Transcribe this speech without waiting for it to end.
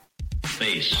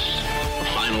space, the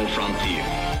final frontier.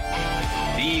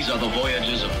 These are the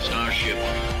voyages of the starship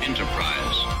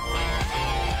Enterprise.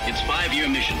 Its 5-year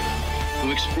mission,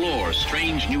 to explore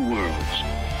strange new worlds,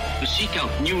 to seek out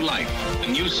new life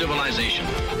and new civilization,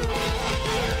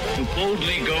 to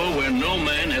boldly go where no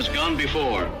man has gone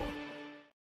before.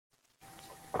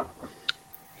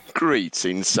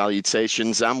 Greetings,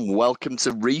 salutations, and welcome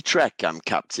to Retrek. I'm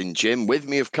Captain Jim. With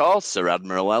me, of course, Sir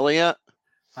Admiral Elliot.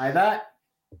 Hi there.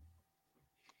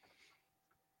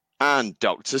 And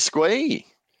Dr. Squee.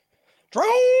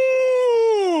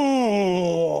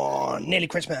 Nearly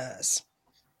Christmas.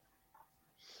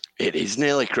 It is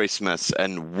nearly Christmas,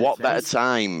 and what better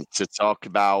time to talk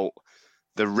about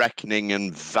the Reckoning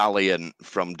and Valiant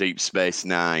from Deep Space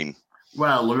Nine?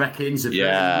 Well, the Reckoning's a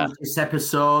very this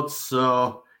episode,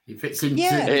 so it fits into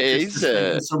it is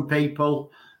some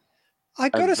people. I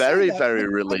gotta say that, very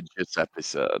religious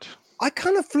episode. I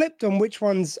kind of flipped on which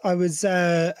ones I was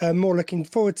more looking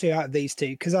forward to out of these two,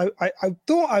 because I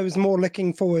thought I was more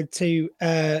looking forward to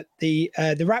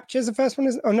the Rapture. The first one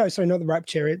is not the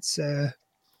Rapture. It's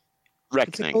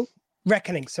Reckoning.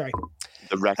 Reckoning, sorry.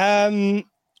 The Reckoning.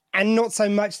 And not so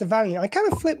much the Valiant. I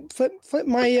kind of flipped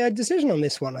my decision on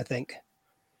this one, I think.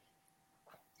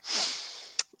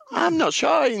 I'm not sure.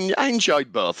 I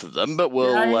enjoyed both of them, but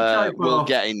we'll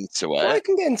get into it. Well, I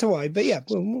can get into why, but yeah,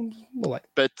 we'll wait.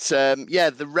 But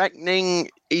the Reckoning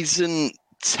isn't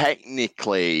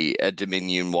technically a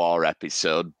Dominion War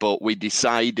episode, but we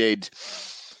decided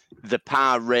the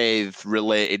Par-Wraith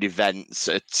related events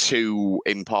are too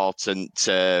important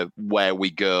to where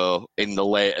we go in the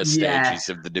later stages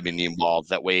of the Dominion War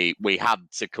that we had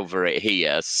to cover it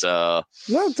here. So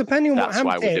depending on what happens,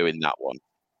 that's why we're doing that one.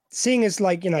 Seeing as,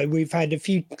 we've had a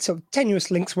few sort of tenuous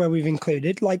links where we've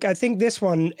included, I think this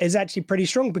one is actually pretty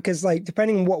strong because,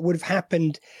 depending on what would have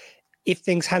happened if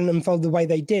things hadn't unfolded the way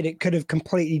they did, it could have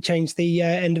completely changed the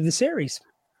end of the series.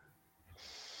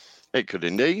 It could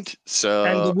indeed.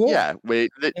 So,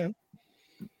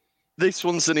 this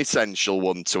one's an essential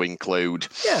one to include.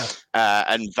 Yeah.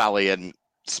 And Valiant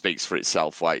speaks for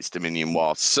itself, like it's Dominion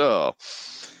War. So...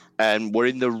 And we're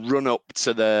in the run-up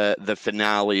to the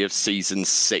finale of Season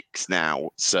 6 now.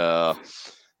 So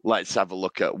let's have a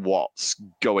look at what's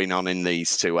going on in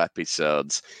these two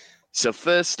episodes. So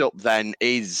first up then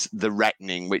is The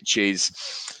Reckoning, which is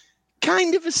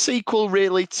kind of a sequel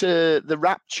really to the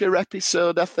Rapture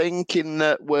episode, I think, in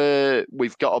that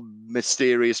we've got a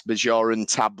mysterious Bajoran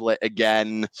tablet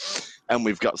again, and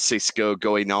we've got Cisco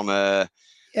going on a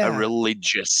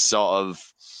religious sort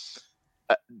of...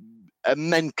 a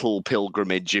mental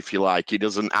pilgrimage, if you like. He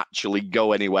doesn't actually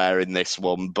go anywhere in this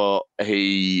one, but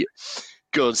he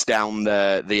goes down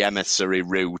the emissary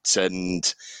route,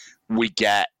 and we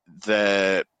get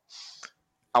the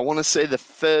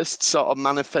first sort of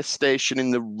manifestation in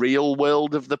the real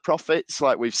world of the prophets.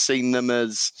 Like, we've seen them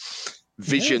as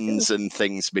visions and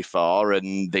things before,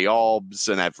 and the orbs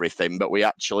and everything, but we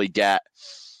actually get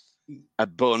a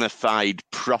bona fide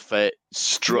prophet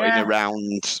strutting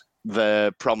around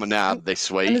the promenade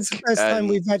this week. And it's the first time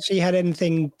we've actually had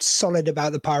anything solid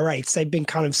about the Par-Wraiths. They've been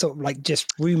kind of sort of just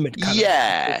rumoured. They've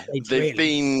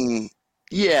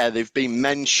been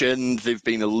mentioned, they've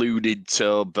been alluded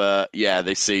to, but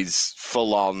this is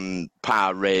full on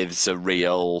Par-Wraiths are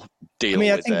real.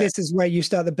 I think this is where you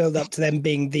start to build up to them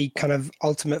being the kind of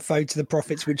ultimate foe to the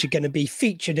prophets, which are going to be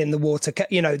featured in the war to,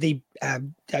 the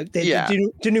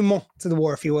denouement to the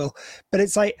war, if you will. But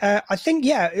it's I think,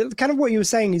 kind of what you were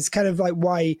saying is kind of like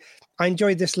why I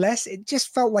enjoyed this less. It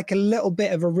just felt like a little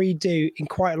bit of a redo in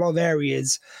quite a lot of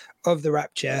areas of the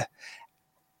Rapture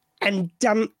and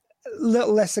done a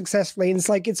little less successfully. And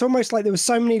it's almost like there were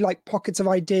so many pockets of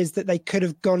ideas that they could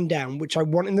have gone down, which I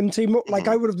wanted them to. More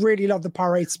I would have really loved the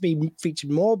Par-Wraiths to be featured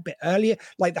more, a bit earlier,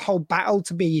 the whole battle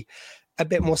to be a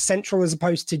bit more central as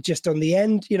opposed to just on the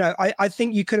end. I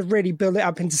think you could have really built it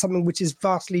up into something which is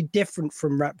vastly different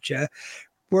from Rapture.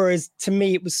 Whereas to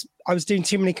me, I was doing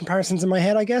too many comparisons in my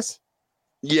head, I guess.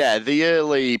 Yeah, the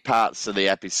early parts of the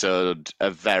episode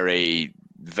are very,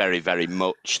 very, very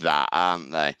much that,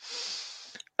 aren't they?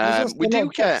 We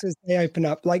do get as they open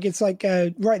up. Right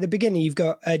at the beginning, you've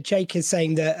got Jake is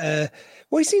saying that.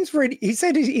 He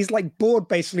said he's bored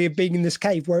basically of being in this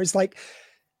cave. Where it's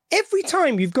every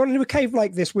time you've gone into a cave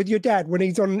like this with your dad when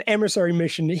he's on an emissary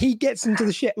mission, he gets into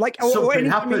the shit. Or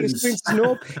anything he experiences an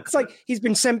orb. It's he's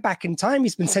been sent back in time.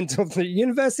 He's been sent to other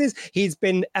universes. He's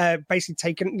been basically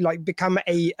taken, become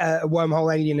a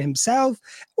wormhole alien himself.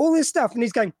 All this stuff, and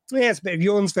he's going, it's a bit of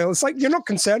Yawnsville. It's you're not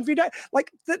concerned for your dad.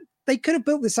 They could have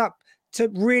built this up to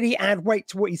really add weight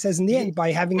to what he says in the end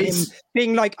by having him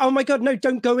being like, oh my God, no,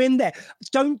 don't go in there.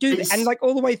 Don't do that. And like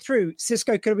all the way through,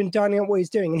 Cisco could have been dining out what he's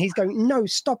doing. And he's going, no,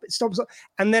 stop it, stop.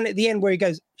 And then at the end where he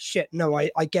goes, shit, no, I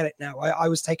get it now. I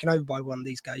was taken over by one of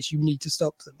these guys. You need to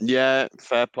stop them. Yeah,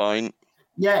 fair point.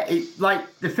 Yeah,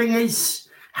 like the thing is,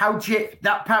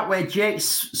 that part where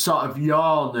Jake's sort of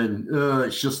yawn and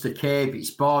it's just a cave,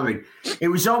 it's boring. It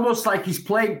was almost like he's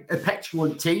playing a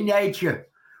petulant teenager,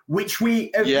 which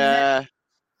we have never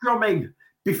from him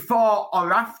before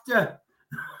or after.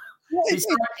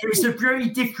 It was a very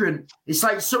different. It's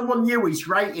like someone new is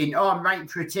writing. Oh, I'm writing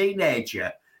for a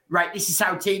teenager. Right, this is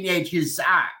how teenagers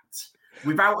act,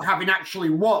 without having actually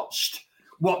watched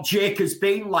what Jake has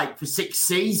been like for 6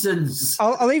 seasons.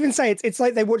 I'll even say it's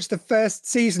like they watched the first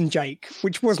season, Jake,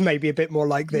 which was maybe a bit more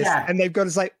like this. Yeah. And they've got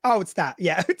to say, oh, it's that.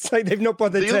 Yeah. It's like they've not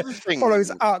bothered to follow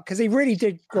his arc because he really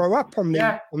did grow up on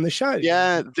the show.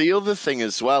 Yeah. The other thing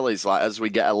as well is, like, as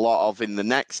we get a lot of in the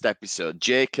next episode,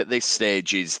 Jake at this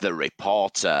stage is the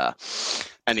reporter.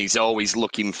 And he's always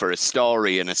looking for a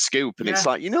story and a scoop. And it's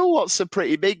like, you know what's a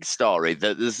pretty big story?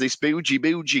 That there's this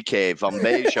bougie cave on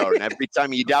Bayshore, and every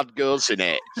time your dad goes in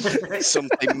it,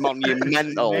 something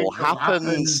monumental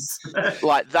happens.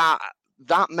 Like that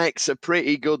makes a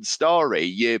pretty good story.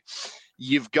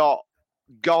 You've got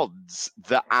gods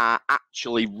that are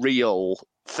actually real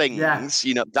things. Yeah.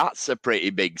 You know, that's a pretty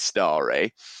big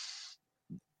story.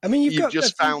 I mean, you've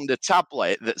just found a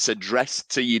tablet that's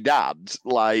addressed to your dad.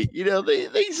 Like, you know,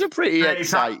 these are pretty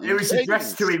exciting. It was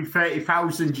addressed to him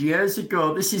 30,000 years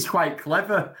ago. This is quite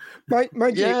clever.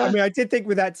 Mind you, I mean, I did think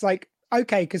with that, it's like,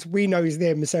 okay, because we know he's the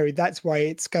emissary. That's why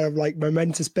it's kind of like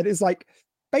momentous. But it's like,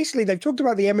 basically, they've talked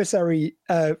about the emissary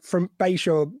from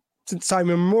Bayshore since time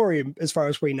immemorial, as far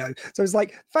as we know. So it's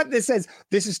like, the fact that it says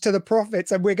this is to the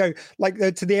prophets, and we go like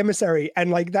to the emissary,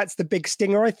 and like that's the big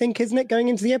stinger, I think, isn't it, going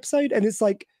into the episode? And it's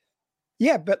like,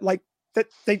 yeah, but like that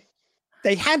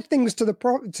they had things to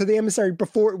the emissary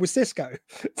before it was Cisco.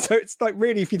 So it's like,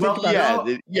 really, if you think about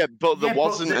it, but there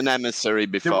wasn't an emissary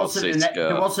before Cisco.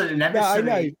 There wasn't an emissary.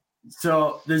 Yeah, I know.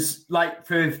 So there's like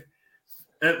so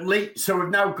we've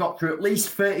now got through at least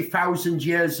 30,000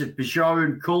 years of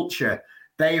Bajoran culture.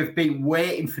 They have been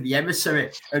waiting for the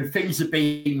emissary, and things are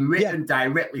being written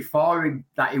directly for him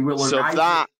that he will arrive.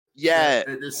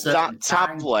 So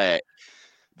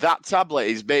that tablet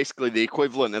is basically the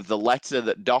equivalent of the letter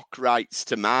that Doc writes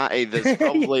to Marty. There's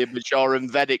probably a Bajoran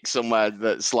Vedic somewhere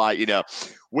that's like, you know,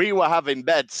 we were having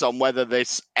bets on whether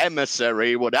this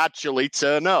emissary would actually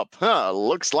turn up.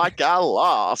 Looks like I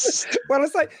lost. Well,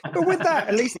 it's like, but with that,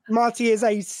 at least Marty is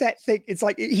a set thing. It's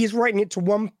like he's writing it to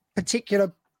one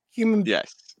particular human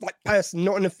like person,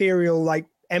 not an ethereal like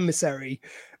emissary.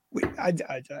 I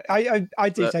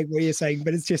do take what you're saying,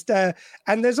 but it's just and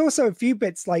there's also a few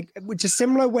bits like which are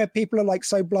similar where people are like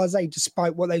so blasé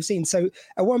despite what they've seen. So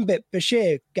at one bit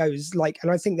Bashir goes like, and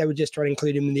I think they were just trying to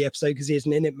include him in the episode because he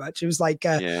isn't in it much. It was like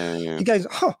he goes,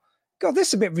 God, this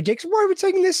is a bit ridiculous. Why are we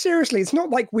taking this seriously? It's not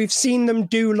like we've seen them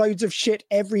do loads of shit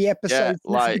every episode since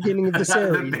the beginning of the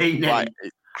series.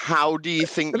 How do you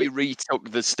think you retook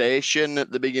the station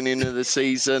at the beginning of the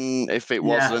season if it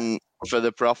wasn't for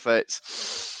the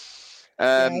prophets?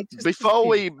 Before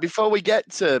we get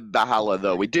to Bahala,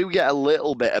 though, we do get a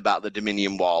little bit about the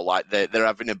Dominion War. Like they're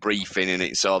having a briefing, and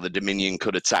it's the Dominion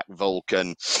could attack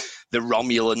Vulcan. The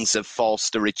Romulans have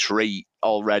forced a retreat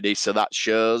already, so that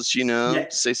shows, you know,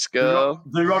 Cisco.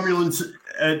 The Romulans,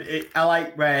 I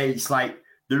like where it's like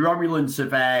the Romulans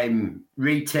have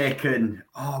retaken.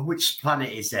 Oh, which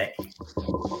planet is it?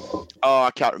 Oh,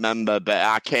 I can't remember, but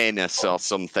Arcanus or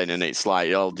something. And it's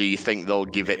like, oh, do you think they'll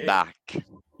give it back?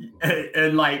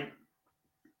 And like,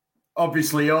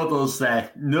 obviously, Odo's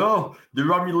there. No, the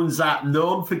Romulans aren't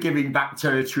known for giving back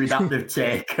territory that they've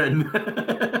taken.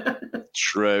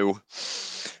 True.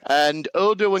 And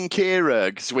Odo and Kira,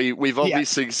 because we've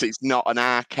obviously, because it's not an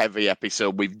arc-heavy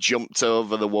episode, we've jumped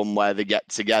over the one where they get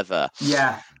together.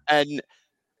 Yeah. And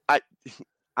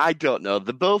I don't know.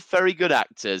 They're both very good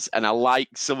actors, and I like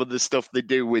some of the stuff they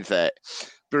do with it.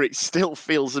 But it still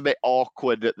feels a bit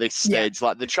awkward at this stage.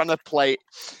 Like they're trying to play.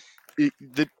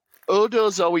 The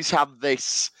Odo's always had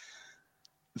this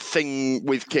thing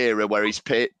with Kira where he's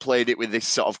played it with this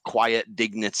sort of quiet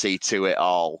dignity to it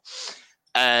all.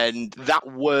 And that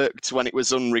worked when it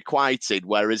was unrequited,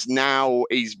 whereas now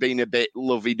he's been a bit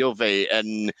lovey-dovey,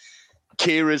 and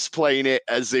Kira's playing it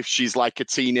as if she's like a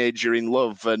teenager in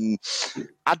love. And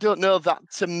I don't know, that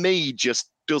to me just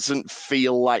doesn't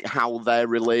feel like how their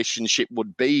relationship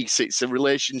would be. So it's a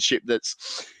relationship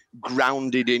that's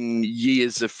grounded in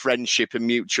years of friendship and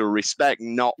mutual respect,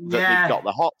 not that they've got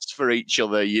the hots for each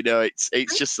other. You know, it's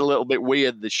just a little bit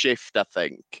weird, the shift, I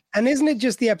think. And isn't it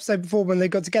just the episode before when they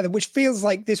got together, which feels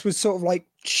like this was sort of like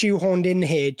shoehorned in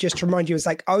here just to remind you, it's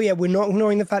like, oh yeah, we're not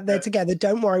ignoring the fact they're together.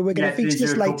 Don't worry, we're going to feature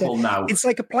this later. It's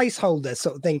like a placeholder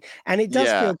sort of thing. And it does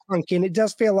feel clunky, and it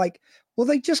does feel like, well,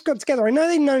 they just got together. I know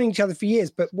they've known each other for years,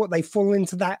 but what, they fall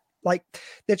into that, like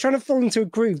they're trying to fall into a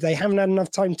groove they haven't had enough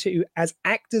time to as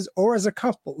actors or as a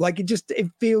couple. Like it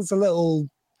feels a little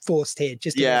forced here.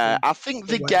 Just I think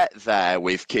they get there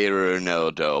with Kira and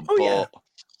Odo, but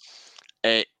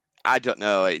I don't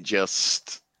know. It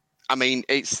just, I mean,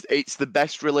 it's the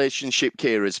best relationship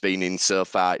Kira's been in so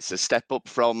far. It's a step up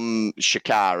from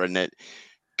Shakar, and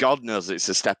God knows it's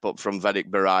a step up from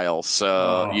Vedic Bareil.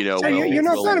 So you know, so you're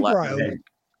not a fan of Bareil.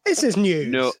 This is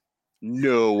news.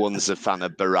 No one's a fan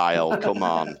of Bareil. Come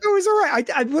on. It was all right.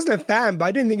 I wasn't a fan, but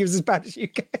I didn't think it was as bad as you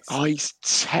guys. Oh, he's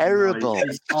terrible.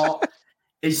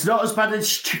 It's not as bad as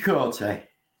Chakotay.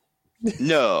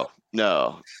 No.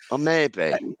 Or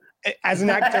maybe. As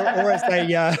an actor or as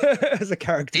a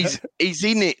character. He's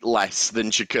in it less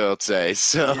than Chakotay.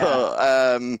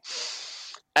 So,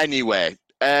 anyway.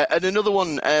 And another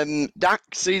one,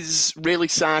 Dax is really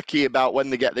sarky about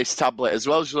when they get this tablet as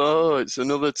well. She's like, oh, it's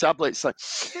another tablet. It's like,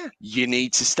 you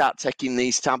need to start taking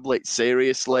these tablets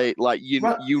seriously. Like,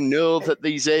 you know that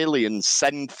these aliens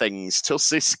send things to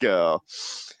Cisco,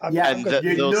 and that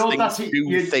those things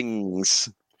do things.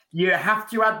 You have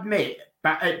to admit,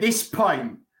 but at this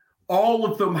point, all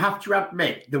of them have to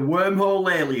admit the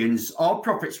wormhole aliens or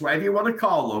prophets, whatever you want to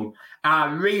call them,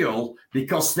 are real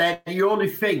because they're the only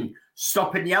thing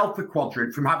stopping the Alpha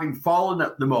Quadrant from having fallen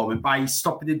at the moment by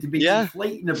stopping the Dominion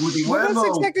fleet in the bloody wormhole.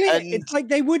 That's exactly it. It's like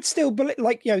they would still believe,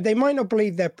 like, you know, they might not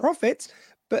believe they're prophets,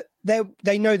 but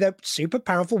they know they're super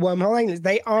powerful wormhole aliens.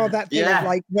 They are that thing of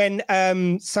like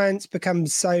when science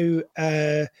becomes so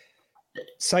far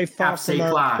from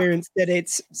our experience that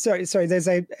it's sorry. There's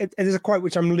a quote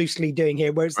which I'm loosely doing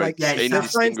here, where it's like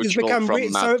science has become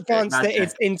so advanced that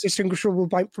it's indistinguishable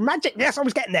from magic. Yes, I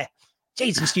was getting there.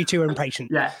 Jesus, you two are impatient.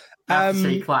 Yeah.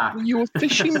 You were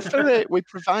fishing for it. We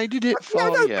provided it for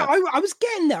you. I was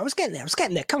getting there.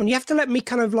 Come on, you have to let me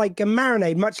kind of like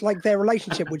marinate, much like their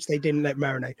relationship, which they didn't let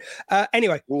marinate.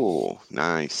 Anyway. Oh,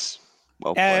 nice.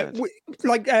 Well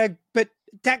played. But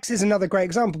Dax is another great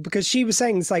example because she was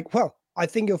saying it's like, well, I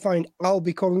think you'll find I'll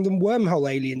be calling them wormhole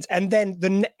aliens. And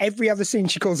then every other scene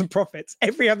she calls them prophets.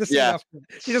 Every other scene after.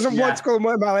 She doesn't want to call them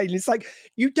wormhole aliens. It's like,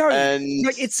 you don't.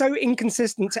 Like, it's so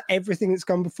inconsistent to everything that's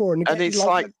gone before. And it's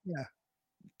like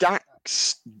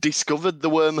Dax discovered the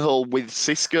wormhole with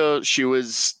Cisco. She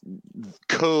was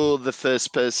the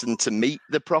first person to meet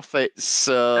the prophets.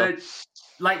 So...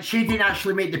 like, she didn't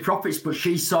actually meet the prophets, but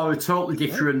she saw a totally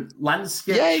different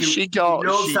landscape. Yeah, she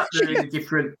knows that they're in a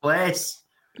different place.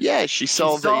 Yeah, she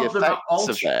saw the effects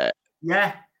of it.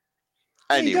 Yeah.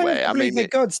 Anyway, I mean, the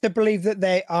gods to believe that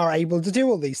they are able to do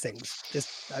all these things.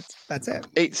 Just that's it.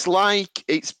 It's like,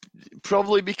 it's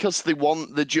probably because they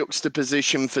want the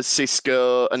juxtaposition for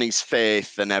Cisco and his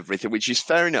faith and everything, which is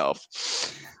fair enough.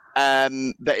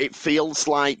 But it feels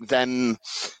like them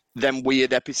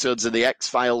weird episodes of the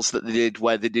X-Files that they did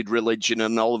where they did religion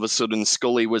and all of a sudden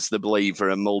Scully was the believer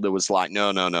and Mulder was like, no.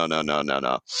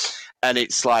 And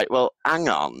it's like, well, hang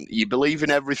on, you believe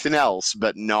in everything else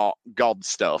but not God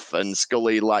stuff. And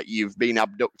Scully, like, you've been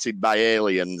abducted by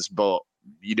aliens, but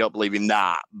you don't believe in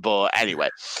that. But anyway,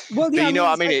 but you know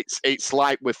what I mean? It's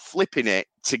like we're flipping it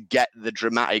to get the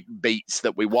dramatic beats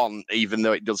that we want, even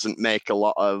though it doesn't make a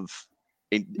lot of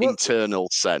internal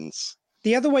sense.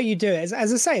 The other way you do it is,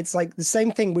 as I say, it's like the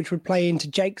same thing which would play into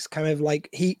Jake's kind of like,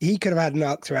 he could have had an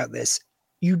arc throughout this.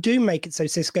 You do make it so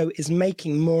Cisco is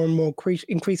making more and more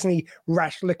increasingly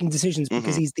rash-looking decisions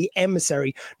because he's the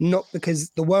emissary, not because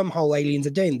the wormhole aliens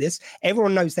are doing this.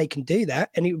 Everyone knows they can do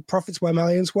that, and prophets, wormhole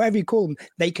aliens, whatever you call them,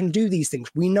 they can do these things.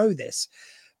 We know this.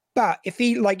 But if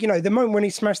he, like, you know, the moment when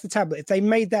he smashed the tablet, if they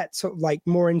made that sort of like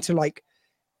more into like,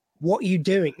 what are you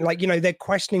doing? Like, you know, they're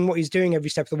questioning what he's doing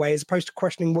every step of the way, as opposed to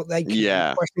questioning what they can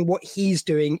do, questioning what he's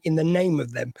doing in the name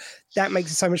of them. That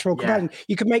makes it so much more compelling.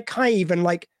 You could make Kai even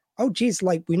like, oh, geez,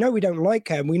 like, we know we don't like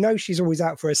her and we know she's always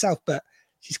out for herself, but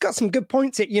she's got some good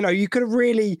points. You know, you could have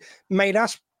really made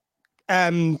us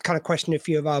kind of question a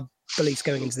few of our beliefs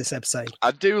going into this episode. I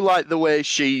do like the way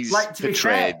she's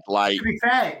portrayed. To be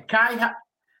fair,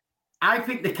 I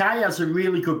think the Kai has a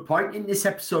really good point in this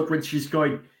episode when she's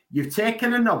going, you've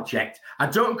taken an object. I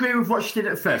don't agree with what she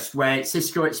did at first, where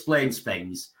Cisco explains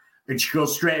things and she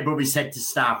goes straight above his head to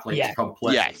Starfleet to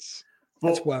complain. Yes. But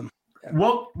that's worm.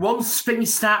 Once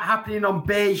things start happening on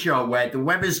Bajor, where the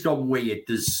weather's gone weird,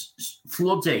 there's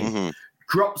flooding,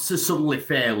 crops are suddenly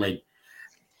failing.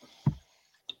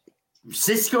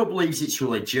 Cisco believes it's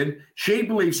religion. She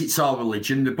believes it's all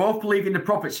religion. They both believe in the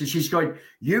prophets. And she's going,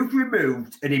 you've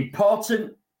removed an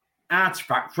important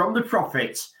artifact from the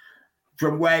prophets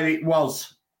from where it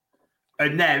was.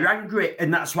 And they're angry.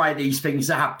 And that's why these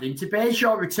things are happening to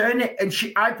Bajor. Return it. And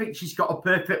I think she's got a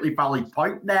perfectly valid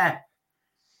point there.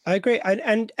 I agree.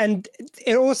 And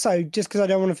it also, just because I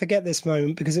don't want to forget this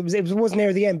moment, because it was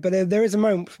near the end, but there is a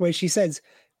moment where she says,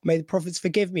 may the prophets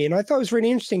forgive me. And I thought it was really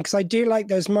interesting because I do like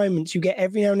those moments you get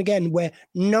every now and again where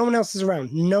no one else is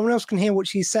around. No one else can hear what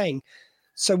she's saying.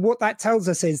 So what that tells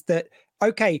us is that,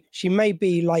 okay, she may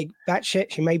be like batshit,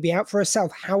 she may be out for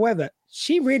herself. However,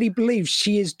 she really believes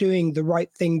she is doing the right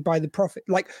thing by the prophet.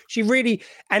 Like she really,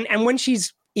 and when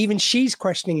she's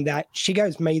questioning that, she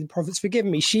goes, may the prophets forgive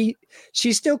me. She's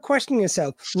still questioning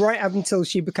herself right up until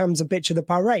she becomes a bitch of the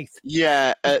Paraith.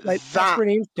 Yeah, at like, that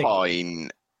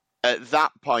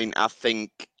point, I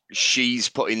think she's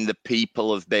putting the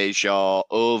people of Bajor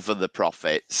over the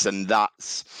prophets, and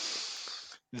that's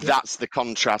the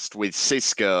contrast with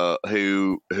Cisco,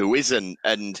 who isn't.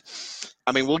 And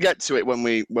I mean, we'll get to it when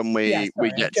we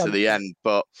get to the end.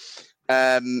 But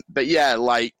yeah,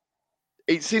 like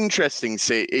it's interesting.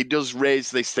 See, it does raise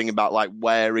this thing about like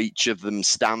where each of them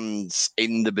stands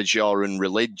in the Bajoran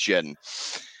religion,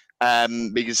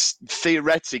 because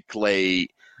theoretically,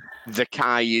 the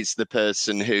Kai is the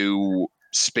person who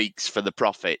speaks for the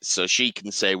prophets, so she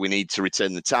can say we need to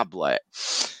return the tablet.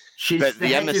 But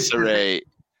the emissary,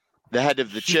 the head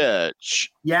of the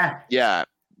church, yeah.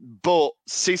 But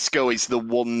Cisco is the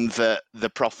one that the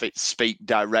prophets speak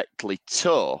directly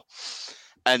to,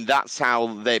 and that's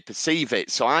how they perceive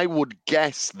it. So I would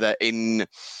guess that in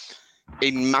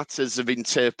matters of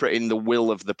interpreting the will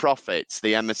of the prophets,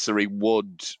 the emissary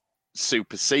would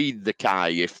supersede the Kai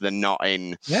if they're not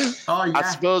in. Yeah. Oh, yeah. I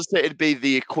suppose it'd be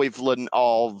the equivalent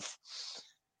of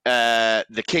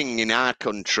the king in our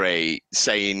country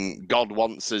saying God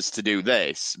wants us to do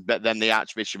this, but then the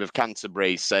Archbishop of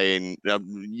Canterbury saying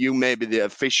you may be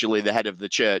officially the head of the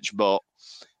church, but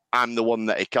I'm the one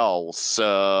that he calls,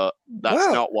 so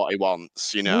that's not what he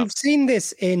wants, you know. We've seen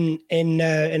this in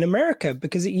America,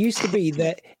 because it used to be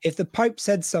that if the Pope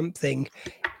said something,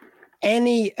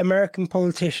 any American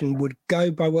politician would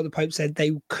go by what the Pope said.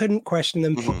 They couldn't question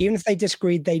them. Even if they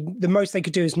disagreed, the most they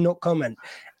could do is not comment.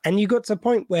 And you got to a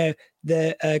point where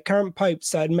the current Pope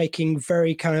started making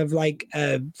very kind of like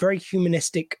very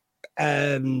humanistic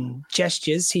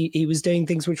gestures. He was doing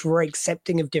things which were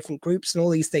accepting of different groups and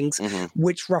all these things,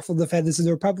 which ruffled the feathers of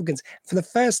the Republicans. For the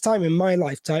first time in my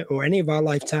lifetime, or any of our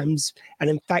lifetimes,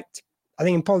 and in fact, I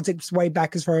think in politics way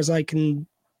back as far as I can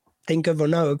think of or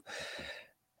know of,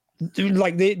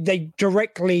 like they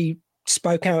directly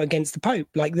spoke out against the Pope.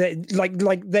 Like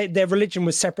their religion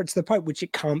was separate to the Pope, which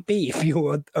it can't be if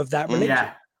you're of that religion.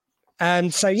 Yeah.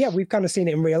 And so, yeah, we've kind of seen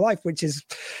it in real life, which is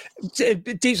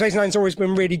Deep Space Nine's always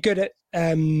been really good at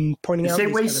pointing out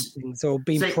these kind of things or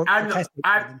being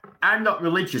I'm not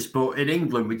religious, but in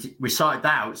England, we sorted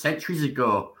that out centuries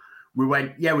ago. We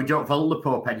went, we don't follow the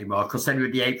Pope anymore because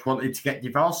Henry VIII wanted to get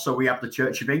divorced, so we have the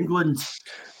Church of England,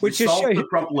 which is the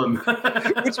problem.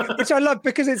 which I love,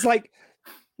 because it's like,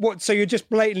 what? So you're just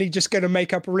blatantly just going to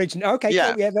make up a religion? Okay,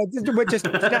 we're just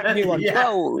a new one.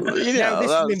 Well, this is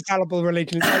an infallible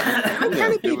religion. It's like, how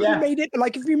can it be you made it?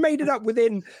 Like, if you made it up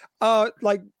within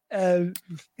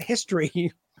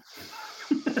history.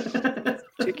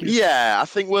 Yeah, I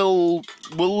think we'll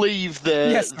leave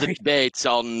the debate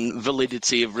on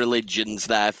validity of religions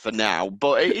there for now.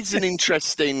 But it is an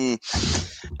interesting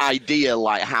idea,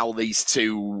 like how these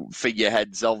two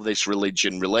figureheads of this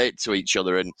religion relate to each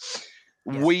other. And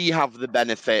we have the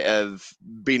benefit of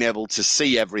being able to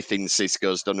see everything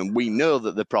Cisco's done, and we know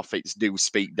that the prophets do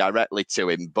speak directly to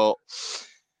him. But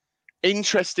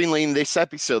interestingly, in this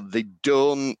episode, they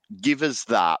don't give us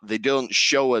that. They don't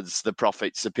show us the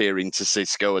prophets appearing to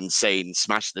Cisco and saying,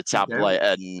 smash the tablet.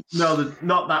 And no,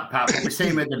 not that part. We see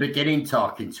him at the beginning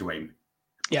talking to him.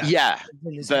 Yeah.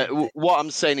 But what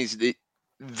I'm saying is that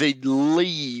they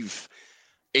leave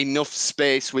enough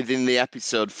space within the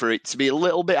episode for it to be a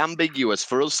little bit ambiguous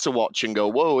for us to watch and go,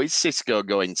 whoa, is Cisco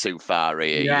going too far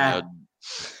here? Yeah. You know?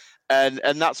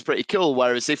 And that's pretty cool.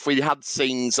 Whereas if we had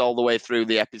scenes all the way through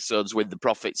the episodes with the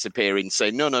prophets appearing,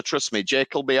 saying, no, trust me,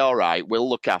 Jake will be all right. We'll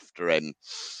look after him.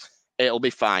 It'll be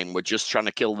fine. We're just trying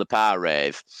to kill the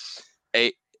Parave.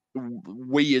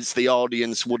 We as the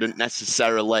audience wouldn't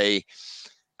necessarily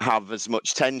have as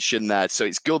much tension there. So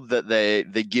it's good that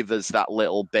they give us that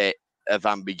little bit of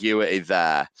ambiguity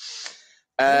there.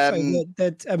 I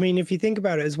mean, if you think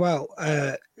about it as well,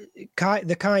 the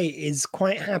Kai is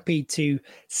quite happy to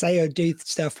say or do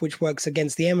stuff which works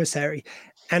against the emissary.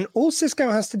 And all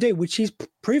Sisko has to do, which he's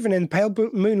proven in Pale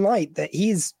Moonlight, that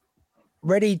he's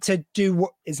ready to do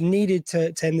what is needed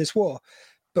to end this war.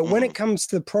 But when it comes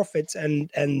to the prophets and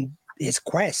his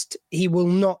quest, he will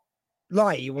not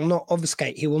lie. He will not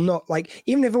obfuscate. He will not, like,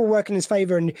 even if it will work in his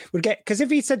favor and would get, because if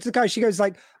he said to the guy, she goes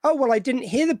like, oh, well, I didn't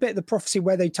hear the bit of the prophecy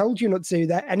where they told you not to do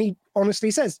that. And he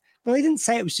honestly says, well, I didn't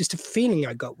say it was just a feeling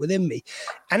I got within me.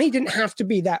 And he didn't have to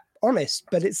be that honest,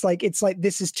 but it's like,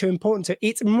 this is too important to,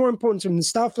 it's more important to him than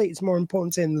Starfleet. It's more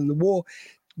important to him than the war.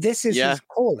 This is his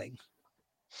calling.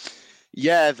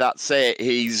 Yeah, that's it.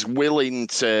 He's willing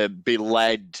to be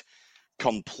led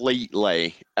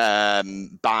completely by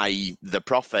the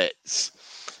prophets.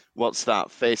 What's that?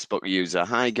 Facebook user.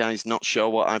 Hi, guys. Not sure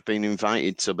what I've been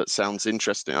invited to, but sounds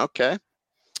interesting. Okay.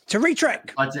 To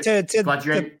Retrek, to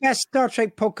the best Star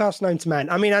Trek podcast known to man.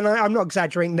 I mean, I'm not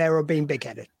exaggerating there or being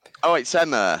big-headed. Oh, it's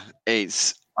Emma.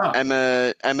 It's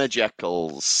Emma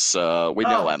Jekyll. We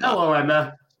know Emma. Hello,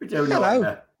 Emma. We do know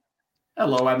Emma.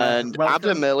 Hello, Emma. And welcome.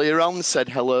 Adam earlier on said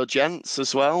hello, gents,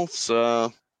 as well.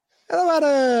 So, hello,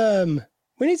 Adam.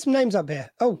 We need some names up here.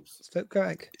 Oh,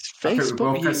 correct. It's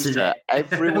Facebook user.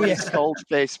 Everyone's called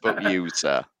Facebook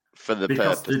user for the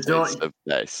purposes of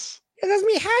this. Yeah, that's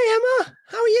me. Hi, Emma.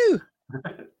 How are you?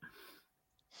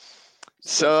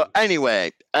 So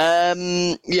anyway,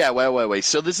 where were we?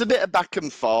 So there's a bit of back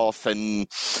and forth, and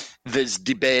there's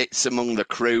debates among the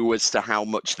crew as to how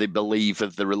much they believe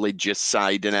of the religious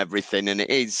side and everything. And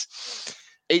it's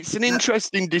an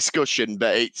interesting discussion,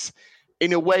 but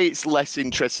in a way it's less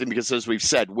interesting because, as we've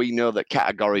said, we know that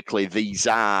categorically these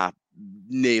are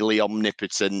nearly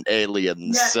omnipotent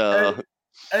aliens.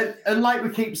 And like we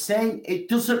keep saying, it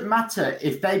doesn't matter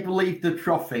if they believe the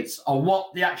prophets or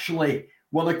what they actually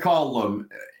want to call them,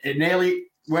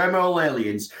 wormhole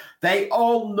aliens. They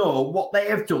all know what they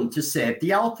have done to save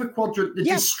the Alpha Quadrant.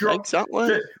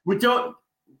 Exactly. We don't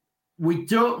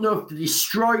know if they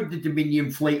destroyed the Dominion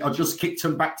fleet or just kicked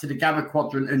them back to the Gamma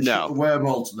Quadrant and shot a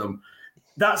wormhole to them.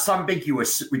 That's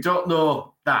ambiguous. We don't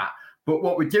know that. But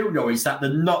what we do know is that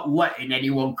they're not letting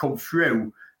anyone come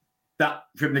through that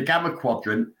from the Gamma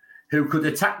Quadrant who could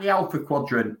attack the Alpha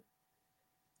Quadrant.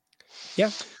 Yeah.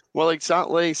 Well,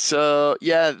 exactly. So,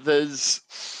 yeah, there's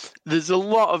a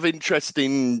lot of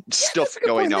interesting stuff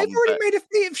going on. They've already made a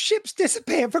fleet of ships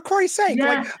disappear, for Christ's sake.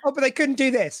 Yeah. Like, but they couldn't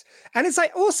do this. And it's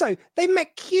like, also, they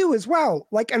met Q as well,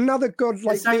 like another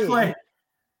godlike being.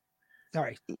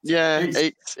 Sorry. Yeah,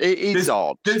 it is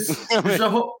odd. There's a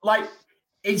whole, like,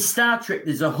 in Star Trek,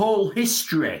 there's a whole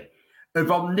history of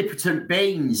omnipotent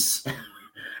beings,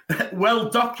 well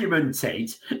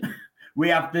documented. We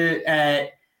have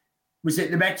was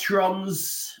it the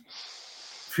Metrons?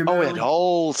 We had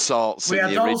all sorts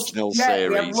in the original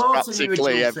series,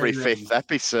 practically every fifth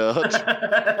episode.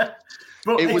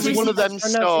 It was one of them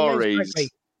stories.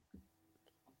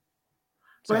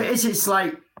 But it's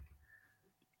like,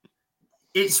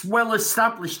 it's well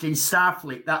established in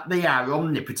Starfleet that they are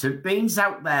omnipotent beings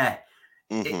out there.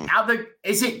 Mm-hmm.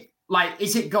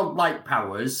 Is it godlike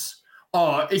powers,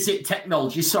 or is it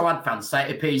technology so advanced that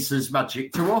it appears as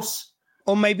magic to us?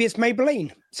 Or maybe it's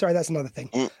Maybelline. Sorry, that's another thing.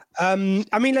 I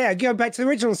mean, going back to the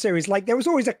original series, like there was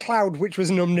always a cloud which was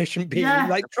an omniscient being,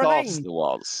 like Trelane. Of course there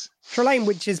was. Trelane,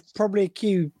 which is probably a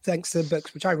Q thanks to the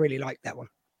books, which I really like that one.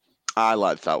 I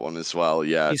like that one as well,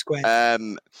 yeah.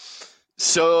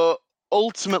 So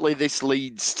ultimately this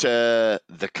leads to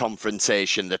the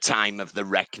confrontation, the time of the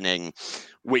reckoning,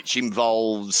 which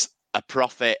involves a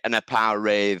prophet and a power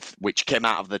wraith, which came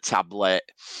out of the tablet,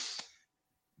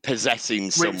 possessing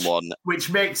someone.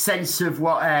 Which makes sense of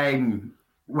what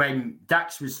when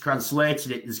Dax was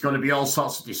translating it, there's going to be all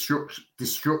sorts of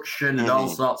destruction and all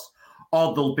sorts,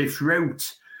 or there'll be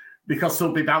fruit because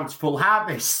there'll be bountiful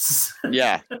harvests.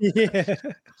 Yeah.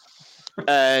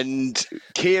 And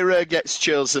Kira gets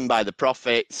chosen by the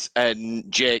prophets and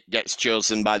Jake gets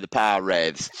chosen by the power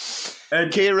wraiths.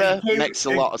 And Kira makes a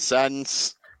lot of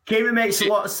sense. Kira makes a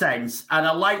lot of sense, and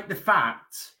I like the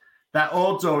fact that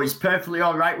Odo is perfectly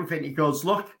all right with it. He goes,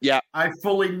 look, I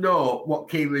fully know what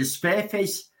Kira's faith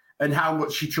is and how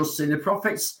much she trusts in the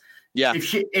prophets. Yeah.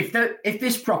 If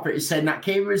this prophet is saying that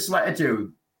Kira's let her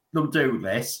do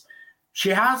this,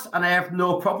 she has, and I have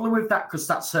no problem with that because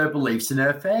that's her beliefs and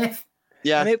her faith.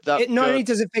 Yeah. And it not only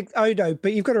does it affect Odo,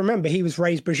 but you've got to remember he was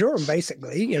raised Bajoran,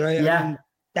 basically. You know, I mean,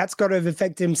 that's got to have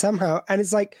affected him somehow. And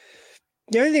it's like,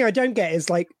 the only thing I don't get is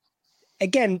like,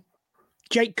 again,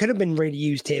 Jake could have been really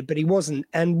used here, but he wasn't.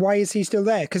 And why is he still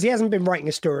there? Because he hasn't been writing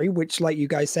a story, which, like you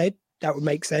guys said, that would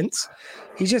make sense.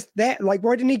 He's just there. Like,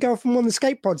 why didn't he go off on one of the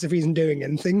skate pods if he isn't doing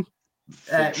anything?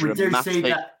 We do see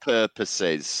that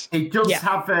purposes. he does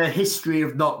have a history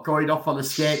of not going off on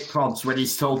escape pods when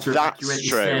he's told to evacuate the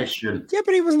station. Yeah,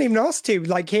 but he wasn't even asked to.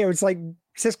 Like here, it's like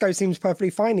Cisco seems perfectly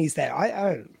fine. He's there. I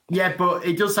don't. Yeah, but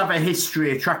he does have a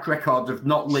history, a track record of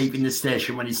not leaving the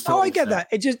station when he's told. Oh, I get that.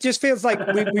 It just feels like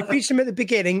we featured him at the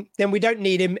beginning, then we don't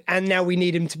need him, and now we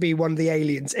need him to be one of the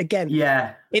aliens again.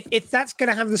 Yeah. If that's going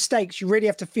to have the stakes, you really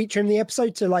have to feature him in the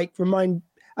episode to like remind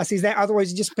us he's there.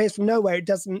 Otherwise, he just appears from nowhere. It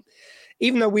doesn't.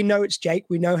 Even though we know it's Jake,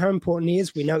 we know how important he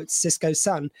is. We know it's Cisco's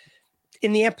son.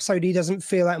 In the episode, he doesn't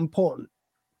feel that important.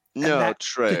 No,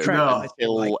 true. No.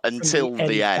 Until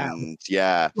the end,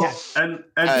 yeah. And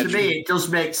to me, it does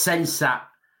make sense that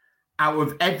out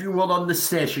of everyone on the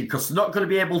station, because they're not going to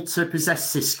be able to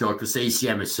possess Cisco because he's the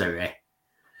emissary,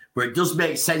 but it does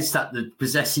make sense that they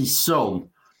possess his son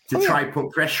to try and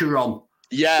put pressure on.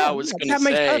 Yeah, I was going to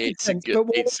say it's a good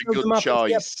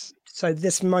choice. So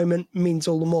this moment means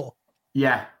all the more.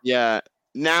 Yeah. Yeah.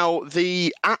 Now,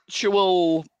 the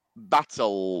actual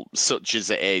battle, such as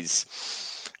it is,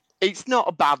 it's not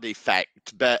a bad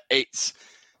effect, but it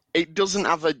doesn't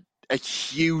have a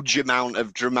huge amount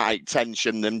of dramatic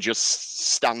tension, them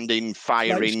just standing,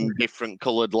 firing different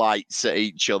coloured lights at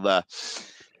each other.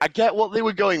 I get what they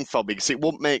were going for because it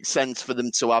wouldn't make sense for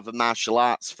them to have a martial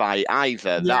arts fight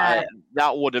either. Yeah.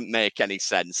 That wouldn't make any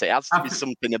sense. It has to be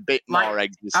something a bit more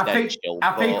existential.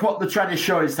 I think what they're trying to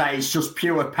show is that it's just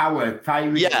pure power,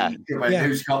 firing each other,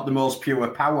 who's got the most pure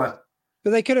power. But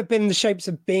they could have been the shapes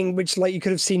of being, which like you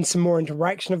could have seen some more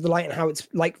interaction of the light and how it's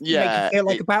like make it feel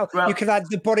like you could add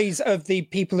the bodies of the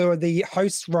people who are the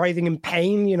hosts writhing in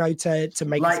pain, to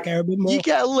make us care a bit more. You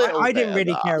get a little. I didn't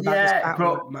really care about this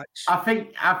battle that much.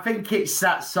 I think it's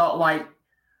that sort of like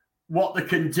what they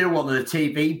can do on the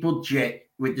TV budget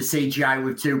with the CGI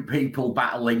with two people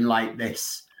battling like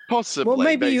this. Possibly, well,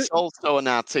 maybe it's also an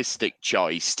artistic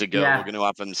choice to go, we're going to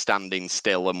have them standing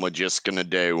still and we're just going to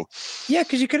do... Yeah,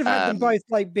 because you could have had them both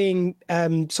like being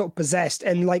sort of possessed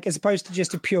and like as opposed to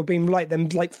just a pure beam light, them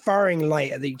like firing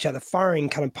light at each other, firing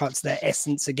kind of parts of their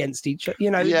essence against each other.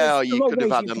 Yeah, you could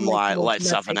have had them like,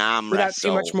 let's have an arm without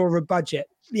wrestle. too much more of a budget.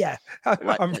 Yeah.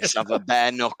 Let's have a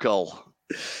bare knuckle.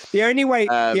 The only way,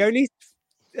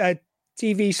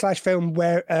 TV/film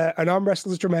where an arm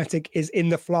wrestle is dramatic is in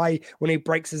The Fly when he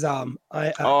breaks his arm.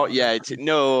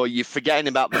 You're forgetting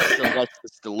about the Sylvester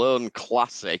Stallone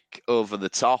classic Over the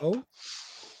Top.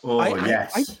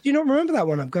 Yes. I do not remember that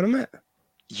one, I've got to admit.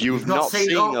 You've not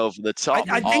seen Over the Top?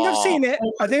 I think I've seen it.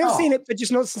 I've seen it, but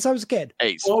just not since I was a kid.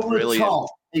 It's Over brilliant. The Top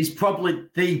is probably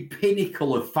the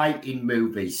pinnacle of fighting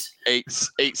movies. It's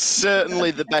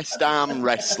certainly the best arm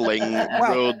wrestling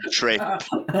road trip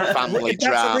family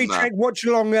drama. That's a watch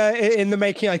along in the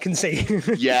making, I can see.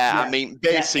 I mean,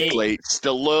 basically,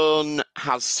 Stallone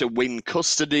has to win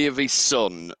custody of his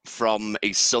son from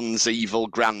his son's evil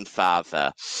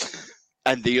grandfather.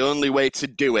 And the only way to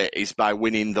do it is by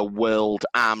winning the World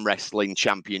Arm Wrestling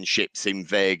Championships in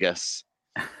Vegas.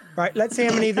 Right, let's see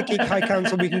how many of the Geek High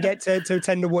Council we can get to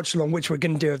attend a watch along, which we're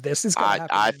going to do of this.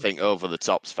 I think Over the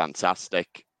Top's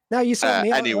fantastic. No, you said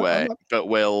me. Anyway, but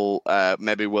we'll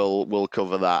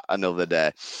cover that another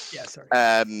day. Yeah,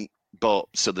 sorry. But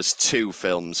so there's two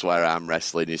films where arm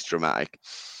wrestling is dramatic.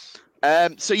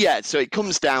 So it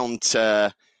comes down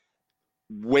to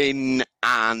Win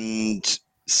and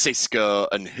Cisco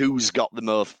and who's got the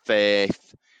most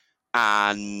faith,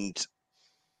 and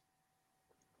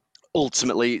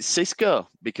ultimately it's Cisco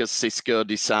because Cisco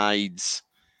decides,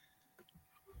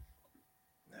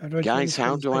 guys,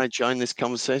 how do I join this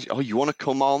conversation? Oh, you want to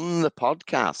come on the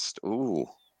podcast? Ooh,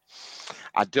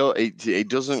 I don't. It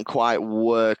doesn't quite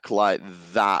work like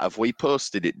that. Have we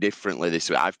posted it differently this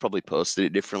week? I've probably posted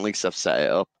it differently because I've set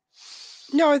it up.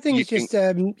 No, I think just,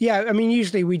 I mean,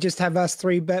 usually we just have us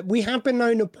three, but we have been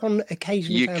known upon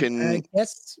occasion to have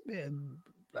guests.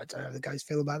 I don't know how the guys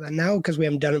feel about that now because we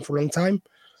haven't done it for a long time.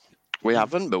 We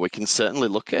haven't, but we can certainly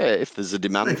look at it if there's a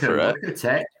demand for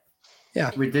it.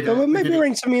 Yeah, we did. Well, maybe we're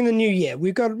in something in the new year.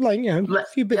 We've got a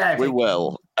few bits. Yeah, we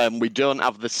will. We don't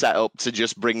have the setup to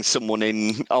just bring someone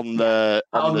in on the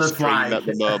stream at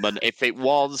the moment. If it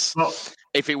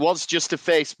was just a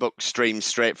Facebook stream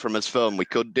straight from his phone, we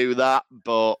could do that,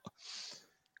 but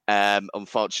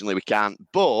unfortunately we can't.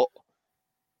 But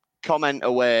comment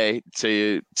away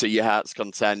to your heart's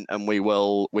content, and we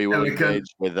will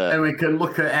engage with it. And we can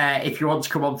look at if you want to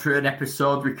come on for an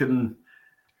episode, we can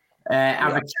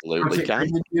have absolutely can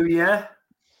in the new year.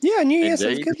 Yeah, New Year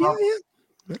sounds good. Yeah.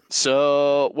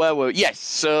 So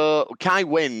so Kai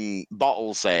Wynn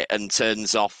bottles it and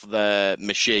turns off the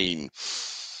machine.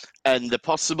 And the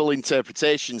possible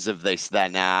interpretations of this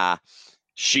then are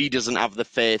she doesn't have the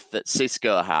faith that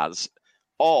Cisco has,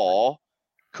 or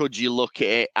could you look at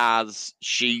it as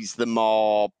she's the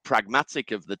more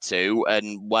pragmatic of the two?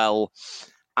 And, well,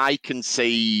 I can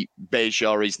see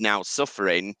Bajor is now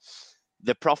suffering.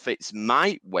 The Prophets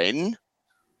might win,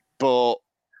 but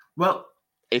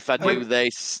if I do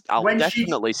this, I'll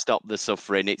definitely stop the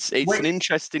suffering. It's an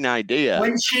interesting idea.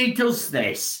 When she does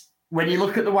this, when you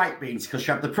look at the white beings, because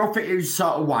you have the Prophet who's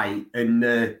sort of white and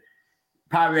the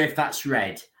Paraf that's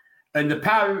red. And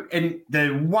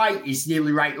the white is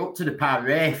nearly right up to the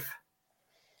Paraf.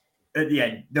 At the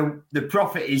end, the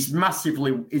Prophet is going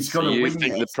to win. You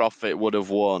think the Prophet would have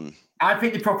won? I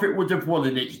think the Prophet would have won,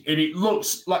 and it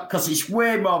looks like, because it's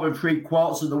way more than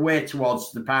 3/4 of the way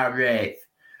towards the Paraf.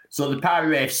 So the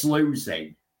Paraf's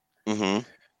losing. Mm-hmm.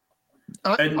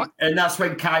 And that's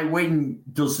when Kai Wing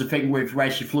does the thing with where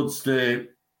she floods the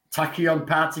tachyon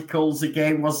particles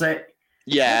again, was it?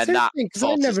 Yeah, that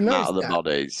I never noticed the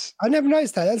bodies. I never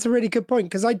noticed that. That's a really good point,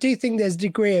 because I do think there's a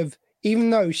degree of, even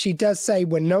though she does say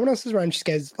when no one else is around, she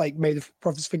goes like, "May the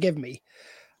prophets forgive me."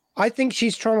 I think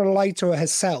she's trying to lie to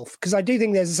herself, because I do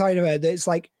think there's a side of her that it's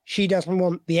like she doesn't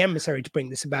want the emissary to bring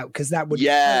this about, because that would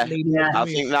I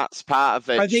think that's part of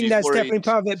it. I think that's definitely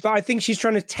part of it, but I think she's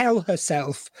trying to tell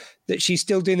herself that she's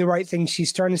still doing the right thing.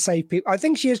 She's trying to save people. I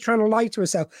think she is trying to lie to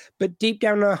herself, but deep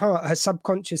down in her heart, her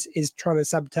subconscious is trying to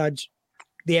sabotage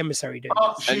the emissary.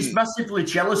 She's massively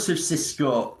jealous of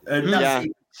Cisco, and that's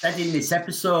said in this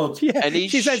episode. Yeah, and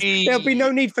she says there'll be no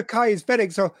need for Kai as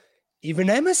Fennec, or even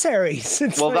emissaries.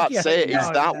 It's well, that's it. Is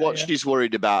that what she's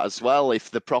worried about as well? If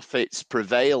the Prophets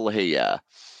prevail here,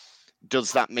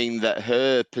 does that mean that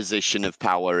her position of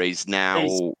power is now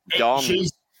gone?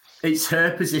 It's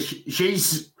her position.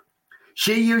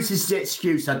 She uses the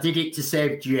excuse, "I did it to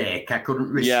save Jake. I couldn't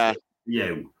risk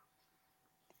you."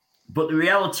 But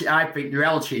I think the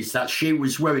reality is that she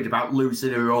was worried about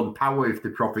losing her own power if the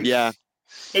Prophets. Yeah.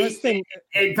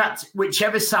 In fact,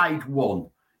 whichever side won,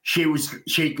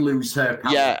 she'd lose her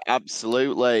power. Yeah,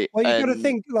 absolutely. Well, you've got to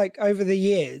think, like, over the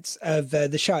years of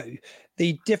the show,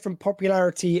 the different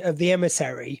popularity of the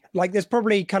emissary, like there's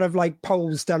probably kind of like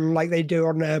polls done like they do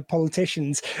on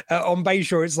politicians on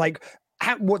Bajor. It's like,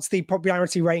 what's the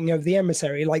popularity rating of the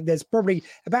emissary? Like there's probably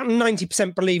about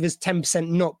 90% believers, 10%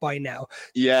 not by now.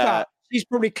 Yeah. But she's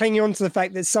probably clinging on to the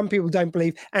fact that some people don't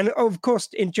believe. And of course,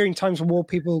 during times of war,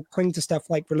 people cling to stuff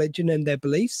like religion and their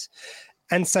beliefs.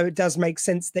 And so it does make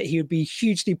sense that he would be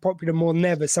hugely popular more than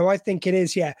ever. So I think it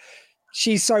is,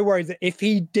 she's so worried that if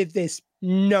he did this,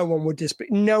 no one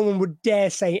would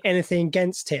dare say anything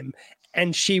against him.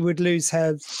 And she would lose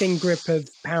her thin grip of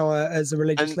power as a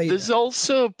religious leader. There's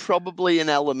also probably an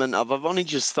element of, I've only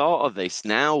just thought of this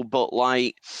now, but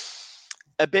like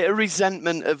a bit of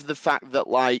resentment of the fact that,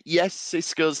 like, yes,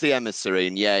 Cisco's the emissary,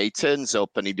 and he turns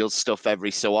up and he does stuff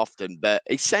every so often, but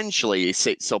essentially he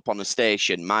sits up on a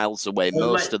station miles away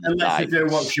most of the time. She do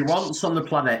what she wants on the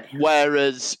planet.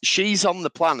 Whereas she's on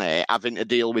the planet having to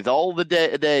deal with all the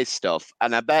day-to-day stuff,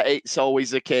 and I bet it's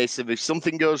always a case of if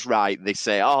something goes right, they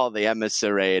say, "Oh, the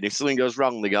emissary," and if something goes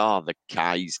wrong, they go, "Oh, the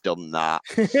Kai's done that."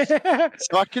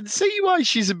 So I can see why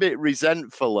she's a bit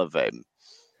resentful of him.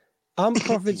 Aren't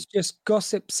prophets just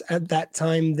gossips at that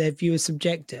time? Their view is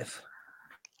subjective.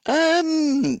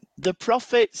 The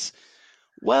prophets,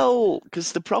 well,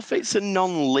 because the prophets are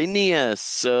non-linear,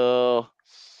 so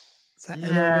Is that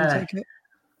another way to take it?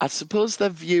 I suppose their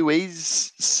view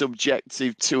is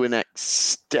subjective to an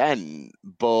extent,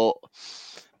 but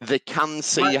they can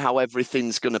see how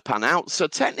everything's going to pan out. So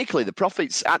technically, the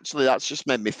prophets, actually, that's just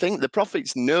made me think, the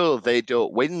prophets know they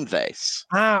don't win this.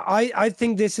 I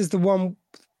think this is the one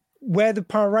where the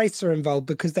Parwraiths are involved,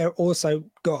 because they're also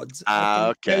gods.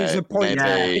 Okay. Those are points.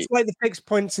 It's like the fixed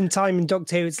points in time in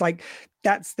Doctor Who. It's like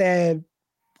that's their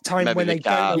time Maybe when they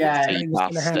don't know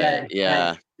what's going to happen.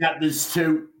 Yeah, there's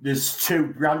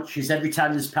two branches. Every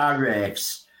time there's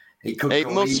Parwraiths, it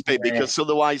must be, because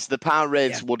otherwise the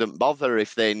Parwraiths wouldn't bother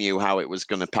if they knew how it was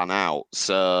going to pan out.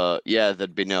 So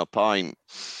there'd be no point.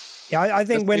 Yeah, I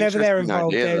think whenever they're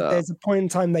involved, there's a point in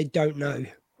time they don't know.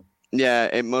 Yeah,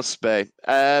 it must be.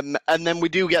 And then we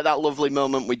do get that lovely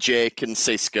moment with Jake and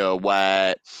Cisco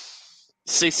where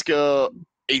Cisco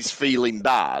is feeling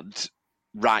bad,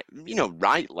 right?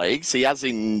 Rightly, because he has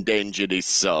endangered his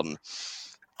son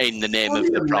in the name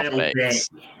of the prophets.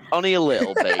 Only a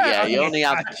little bit, yeah.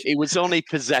 He was only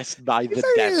possessed by the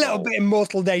devil. A little bit in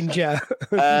mortal danger.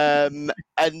 But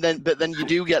then you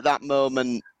do get that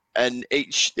moment, and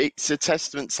it's a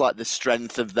testament to like the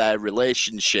strength of their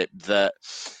relationship that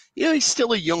he's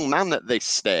still a young man at this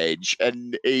stage,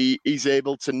 and he's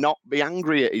able to not be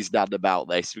angry at his dad about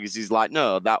this because he's like,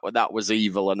 no, that was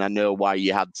evil, and I know why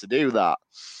you had to do that.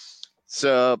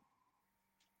 So,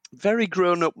 very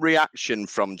grown-up reaction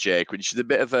from Jake, which is a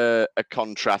bit of a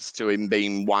contrast to him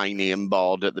being whiny and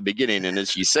bored at the beginning. And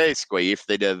as you say, Squee, if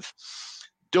they'd have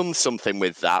done something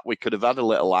with that, we could have had a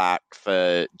little arc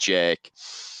for Jake.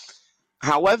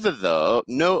 However, though,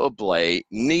 notably,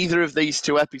 neither of these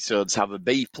two episodes have a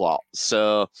B plot,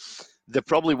 so there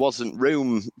probably wasn't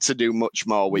room to do much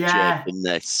more with Jake in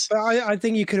this. But I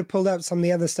think you could have pulled out some of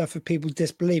the other stuff of people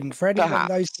disbelieving. For any one of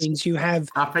those things, you have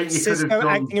Cisco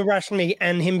acting irrationally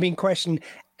and him being questioned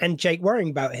and Jake worrying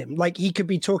about him. Like, he could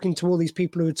be talking to all these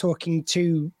people who are talking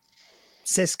to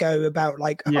Cisco about,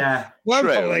 like, they're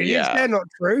not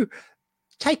true.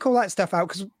 Take all that stuff out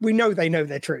because we know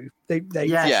they're true. Good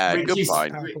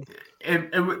point.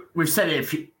 We've said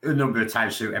it a number of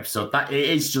times through the episode that it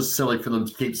is just silly for them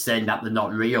to keep saying that they're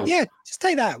not real. Yeah, just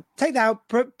take that out. Take that out.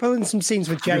 Pull in some scenes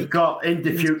with Jake.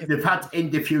 They've had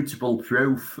indefutable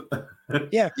proof.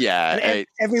 And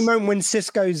every moment when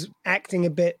Cisco's acting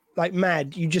a bit like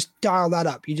mad, you just dial that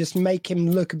up. You just make him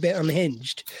look a bit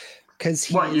unhinged.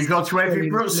 You got to every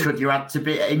Brookswood, you had to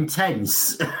be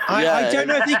intense. I don't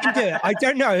know if he can do it. I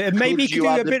don't know. Maybe he can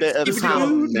do a bit of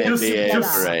sound.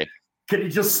 Can you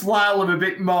just slalom a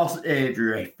bit more,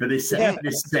 Adri, for this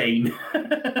scene?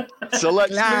 So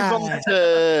let's move on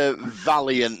to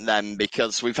Valiant then,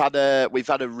 because we've had a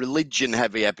religion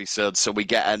heavy episode, so we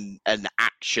get an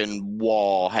action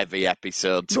war heavy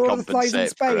episode to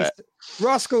compensate for it.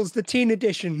 Rascals, the teen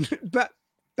edition, but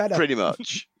better. Pretty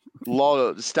much.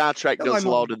 Star Trek does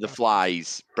Lord of the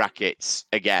Flies, brackets,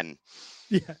 again.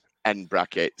 Yeah. End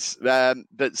brackets. But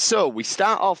so we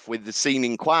start off with the scene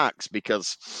in Quarks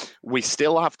because we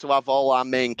still have to have all our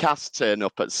main cast turn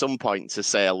up at some point to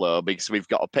say hello because we've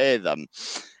got to pay them,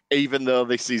 even though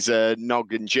this is a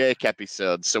Nog and Jake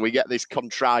episode. So we get this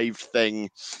contrived thing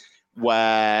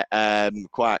where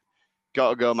Quark,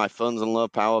 gotta go, my phone's on low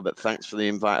power, but thanks for the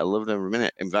invite. I loved every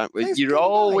minute. You're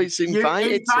always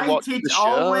invited to watch the show.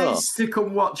 Always to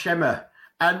come watch Emma.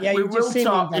 And we will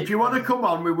talk. If you want to come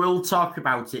on, we will talk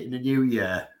about it in the new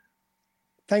year.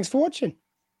 Thanks for watching.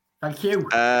 Thank you.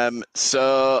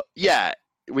 So,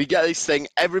 we get this thing.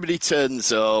 Everybody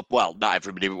turns up. Well, not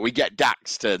everybody, but we get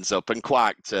Dax turns up and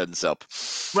Quark turns up.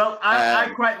 Well,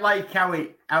 I quite like how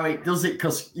it does it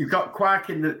because you've got Quark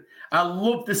in the... I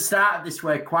love the start of this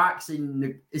where Quark's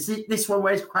in... Is it this one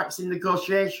where Quark's in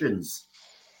negotiations?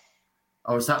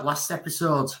 Or was that last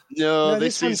episode? No,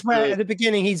 this one's where at the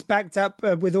beginning he's backed up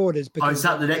with orders. Is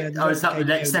that the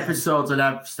next episode? And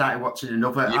I've started watching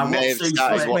another. You may have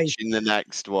started watching the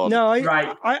next one. No,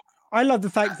 I love the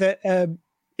fact that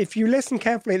if you listen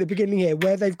carefully at the beginning here,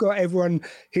 where they've got everyone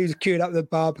who's queued up at the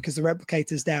bar because the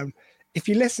replicator's down. If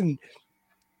you listen,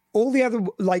 all the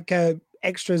other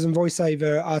extras and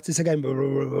voiceover artists are going, blah,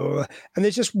 blah, blah, and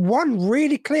there's just one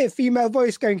really clear female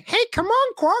voice going, "Hey, come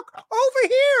on, Quark, over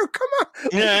here, come on."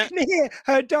 Yeah. You can hear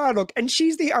her dialogue, and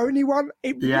she's the only one.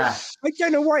 I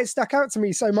don't know why it stuck out to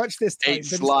me so much this time.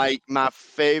 It's like my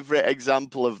favorite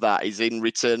example of that is in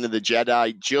Return of the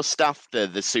Jedi, just after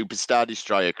the Super Star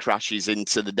Destroyer crashes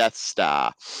into the Death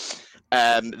Star.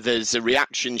 There's a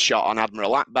reaction shot on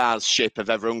Admiral Akbar's ship of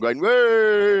everyone going,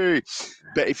 "Whoa!"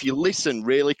 But if you listen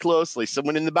really closely,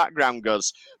 someone in the background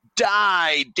goes,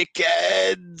 "Die,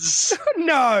 dickheads!"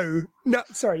 No,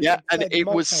 sorry. Yeah, and it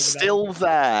was still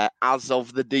there as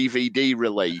of the DVD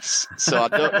release. So I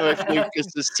don't know if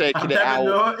Lucas has taken it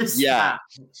out. Yeah.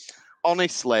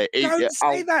 Honestly, don't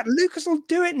say that. Lucas will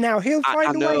do it now. He'll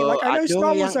find a way. Like I know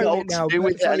Star Wars own it now. Do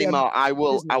with it anymore. I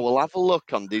will have a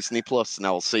look on Disney Plus and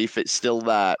I'll see if it's still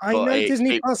there. I know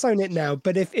Disney Plus own it now,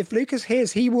 but if Lucas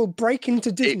hears, he will break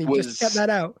into Disney just to get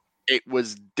that out. It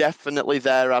was definitely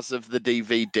there as of the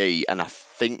DVD, and I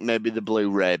think maybe the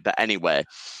Blu-ray. But anyway,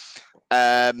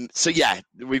 so yeah,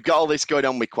 we've got all this going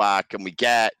on with Quark, and we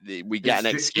get an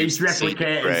excuse. His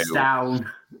replicator's down.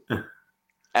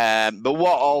 But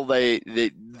what all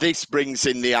this brings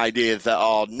in the idea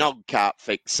that Nog can't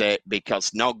fix it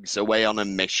because Nog's away on a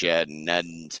mission,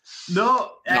 and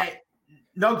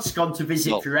Nog's gone to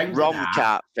visit Ferengi. Rom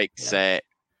can't fix it,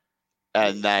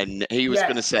 and then he was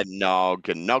going to send Nog,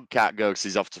 and Nog can't go because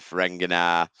he's off to Ferengi.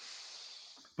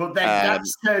 But then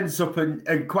Dax turns up,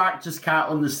 and Quark just can't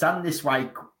understand this. Why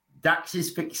Dax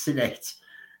is fixing it?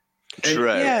 True.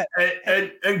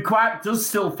 And Quark does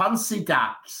still fancy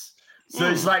Dax. So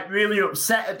he's like really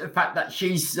upset at the fact that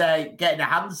she's getting her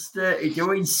hands dirty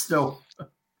doing stuff.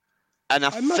 And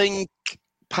I think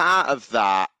part of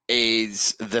that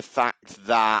is the fact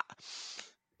that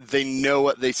they know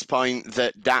at this point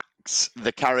that Dax,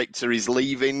 the character, is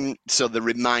leaving, so they're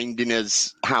reminding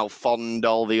us how fond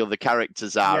all the other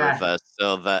characters are of her,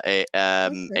 so that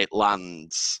it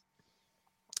lands.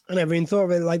 I never even thought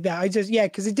of it like that.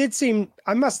 Because it did seem,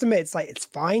 I must admit, it's like, it's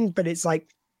fine, but it's like,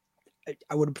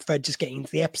 I would have preferred just getting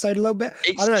into the episode a little bit.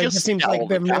 I don't know, it just seems like a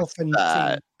bit of an orphan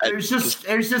scene.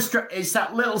 It's that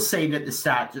little scene at the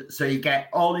start, so you get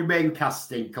all your main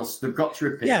casting because they've got to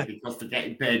appear because they're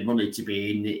getting paid money to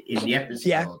be in the episode.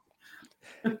 Yeah.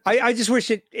 I just wish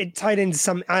it tied into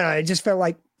some. I don't know. It just felt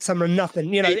like some or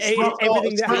nothing. You know,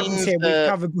 everything that happens here we've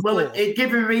covered before. Well, it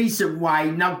gave a reason why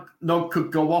Nog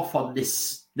could go off on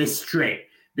this trip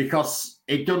because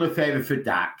it done a favour for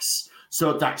Dax.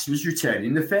 So Dax was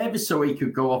returning the favour so he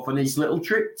could go off on his little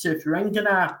trip to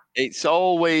Ferenginar. It's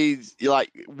always like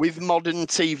with modern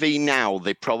TV now,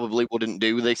 they probably wouldn't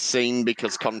do this scene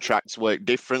because contracts work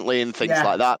differently and things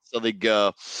like that. So they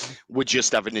go, we're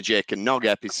just having a Jake and Nog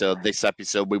episode. This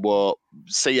episode, we won't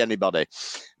see anybody.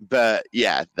 But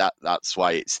yeah, that's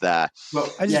why it's there.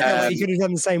 Well, I just felt like you could have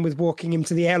done the same with walking him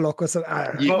to the airlock or something.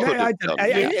 I don't know.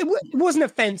 It wasn't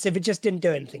offensive. It just didn't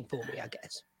do anything for me, I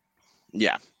guess.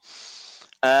 Yeah.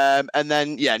 And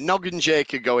then, Nog and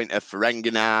Jake are going to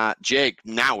Ferenginar. Jake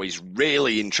now is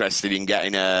really interested in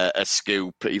getting a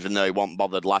scoop, even though he wasn't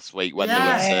bothered last week when there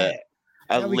was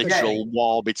a literal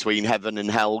war between heaven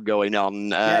and hell going on.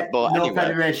 But no anyway.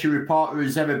 Federation reporter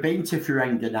has ever been to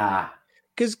Ferenginar.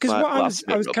 Because what I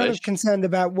was kind of concerned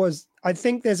about was, I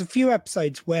think there's a few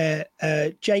episodes where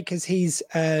Jake, as he's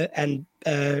and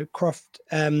Croft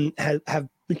have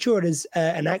matured as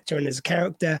an actor and as a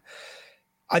character.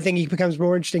 I think he becomes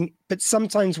more interesting, but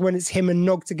sometimes when it's him and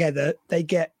Nog together, they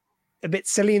get a bit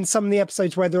silly in some of the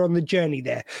episodes where they're on the journey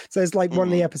there. So there's like one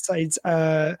of the episodes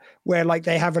where like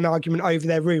they have an argument over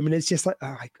their room and it's just like,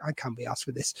 oh, I can't be asked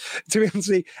for this, to be honest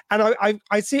with you. And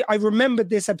I remembered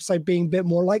this episode being a bit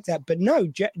more like that, but no,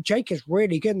 Jake is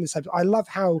really good in this episode. I love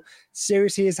how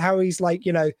serious he is, how he's like,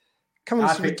 you know, come on,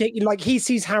 it's ridiculous. Like he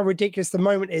sees how ridiculous the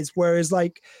moment is, whereas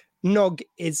like, Nog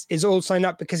is all signed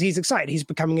up because he's excited. He's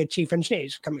becoming a chief engineer.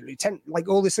 He's becoming a lieutenant. Like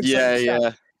all this exciting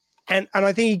stuff. And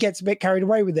I think he gets a bit carried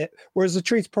away with it. Whereas the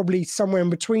truth's probably somewhere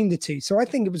in between the two. So I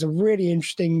think it was a really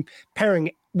interesting pairing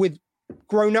with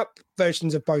grown-up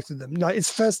versions of both of them. Like it's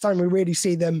the first time we really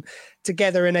see them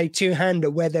together in a two-hander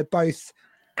where they're both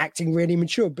acting really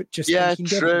mature, but just thinking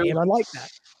differently. And I like that.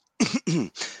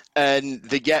 And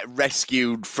they get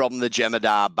rescued from the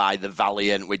Jem'Hadar by the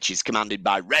Valiant, which is commanded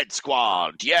by Red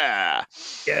Squad.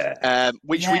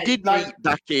 Which we did meet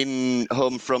back in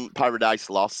Homefront Paradise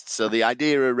Lost. So the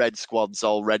idea of Red Squad's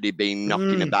already been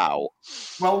knocking about.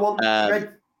 Well,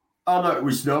 it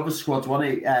was Nova Squad,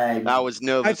 wasn't it? That was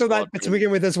Nova Squad. I thought that to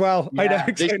begin with as well. Yeah. I know.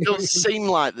 This does seem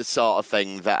like the sort of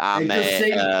thing that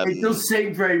it does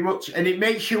seem very much, and it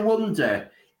makes you wonder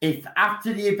if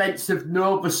after the events of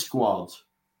Nova Squad,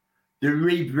 they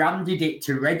rebranded it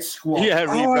to Red Squad. Yeah,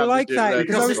 I like that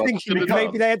because I was thinking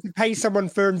maybe they had to pay someone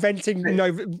for inventing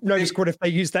Nova Squad if they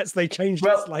used that, so they changed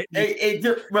it slightly.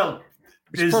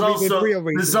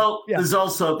 There's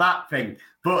also that thing,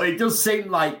 but it does seem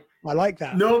like I like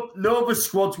that. Nova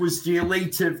Squad was the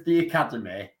elite of the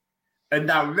academy, and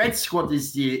now Red Squad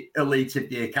is the elite of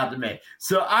the academy.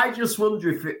 So I just wonder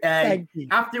if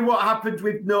after what happened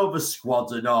with Nova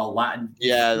Squad and all that, and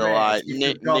they're like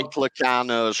Nick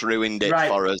Lucano's ruined it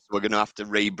for us. We're going to have to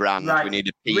rebrand. Right. We need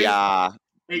a PR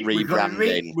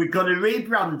rebranding. We're going to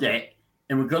rebrand it,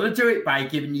 and we're going to do it by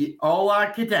giving you all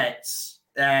our cadets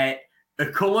a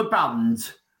colour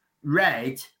band,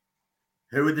 red,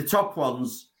 who are the top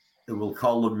ones, and we'll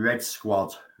call them Red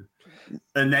Squad.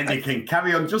 And then they can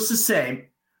carry on just the same.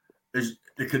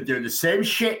 They can do the same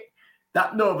shit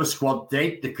that Nova Squad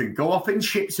did. They can go off in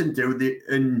ships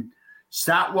and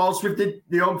start wars with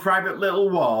their own private little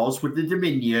wars with the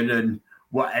Dominion and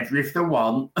whatever if they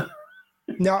want.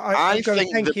 No, I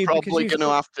think they're probably going to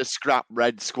have to scrap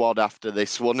Red Squad after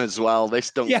this one as well.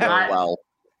 This don't go well.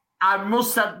 I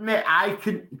must admit,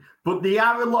 but there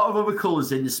are a lot of other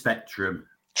colours in the spectrum.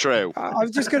 True. I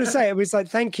was just going to say, it was like,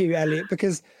 thank you, Elliot,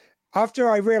 because after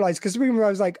I realized, because I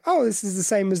was like, oh, this is the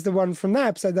same as the one from that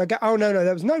episode. They'll go, oh, no,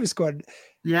 that was Nova Squad.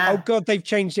 Yeah. Oh, God, they've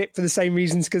changed it for the same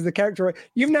reasons because the character,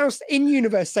 you've now in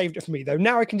universe saved it for me, though.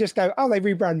 Now I can just go, oh, they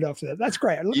rebranded after that. That's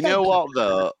great. You know what,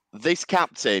 though? This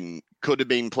captain could have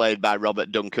been played by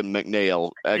Robert Duncan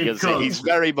McNeil because he's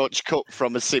very much cut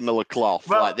from a similar cloth.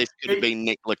 Well, like this could have been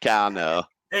Nick Lucano.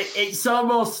 It's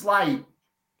almost like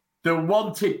they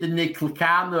wanted the Nick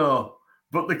Lucano,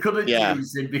 but they couldn't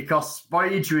use him because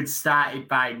Voyager had started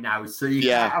by now. So you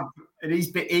can't have, and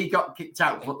he got kicked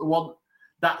out, but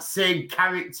that same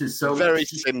character. So very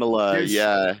similar,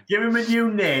 yeah. Give him a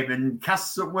new name and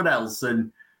cast someone else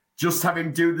and just have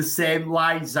him do the same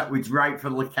lines that we'd write for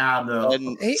Locarno.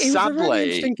 And He sadly, was a really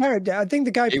interesting character. I think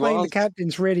the guy playing the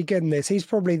captain's really good in this. He's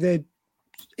probably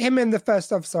him and the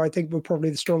first officer, I think, were probably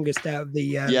the strongest out of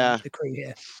the crew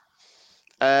here.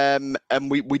 And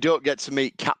we don't get to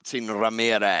meet Captain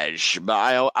Ramirez,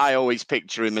 but I always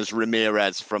picture him as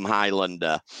Ramirez from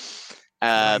Highlander.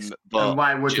 Nice. But and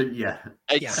why wouldn't you?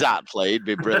 Exactly, it'd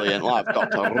be brilliant. Well, I've got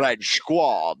the Red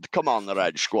Squad. Come on, the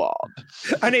Red Squad.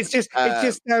 And it's just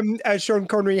Sean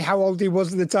Connery, how old he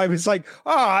was at the time. It's like,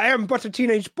 I am but a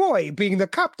teenage boy. Being the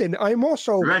captain, I'm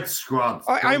also Red Squad.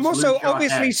 I'm also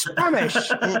obviously Spanish.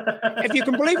 If you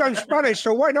can believe I'm Spanish,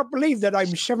 so why not believe that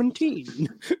I'm 17?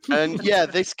 And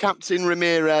this Captain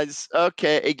Ramirez.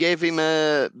 Okay, he gave him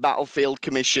a battlefield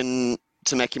commission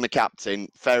to make him a captain.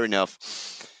 Fair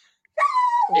enough.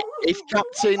 If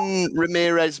Captain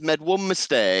Ramirez made one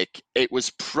mistake, it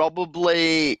was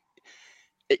probably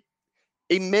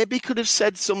he maybe could have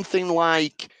said something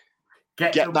like,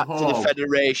 "Get back to the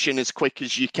Federation as quick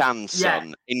as you can,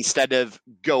 son," instead of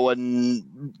go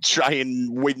and try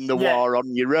and win the war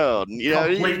on your own.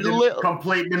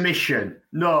 Complete the mission.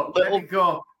 No, let me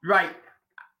go. Right,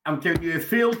 I'm giving you a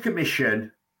field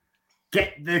commission.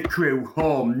 Get the crew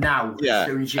home now as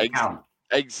soon as you can.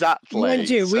 Exactly. Mind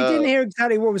you, we didn't hear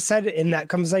exactly what was said in that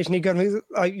conversation. He goes,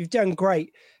 like, "You've done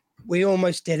great. We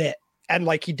almost did it." And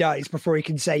like he dies before he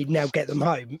can say, "Now get them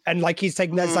home." And like he's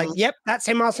taking that's like, "Yep, that's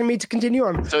him asking me to continue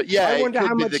on." So I wonder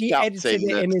how much he edited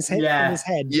it in his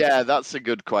head. Yeah, that's a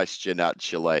good question,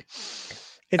 actually.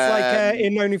 It's like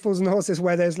in Only Fools and Horses,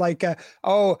 where there's like, you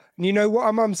know what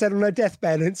our mum said on her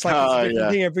deathbed? And it's like it's a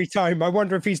different thing every time. I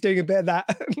wonder if he's doing a bit of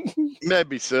that.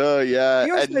 Maybe so, yeah.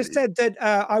 He also said that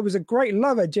I was a great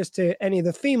lover just to any of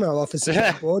the female officers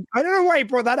on board. I don't know why he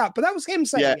brought that up, but that was him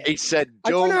saying it. He said,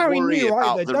 don't know how worry he knew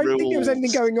about either. the Don't rules. think there was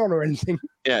anything going on or anything.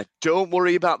 Yeah, don't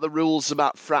worry about the rules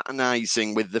about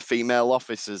fraternizing with the female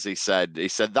officers, he said. He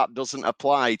said that doesn't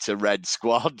apply to Red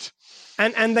Squad.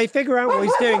 And they figure out what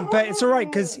he's doing, but it's all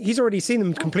right because he's already seen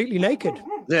them completely naked.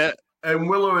 Yeah. And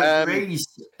Willow agrees.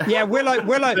 Yeah, Willow.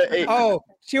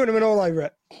 She would have been all over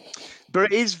it.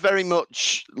 But it is very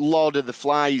much Lord of the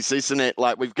Flies, isn't it?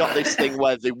 Like, we've got this thing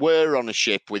where they were on a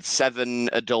ship with 7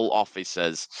 adult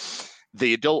officers.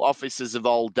 The adult officers have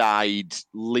all died,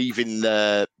 leaving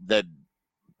the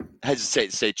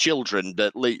hesitate to say children,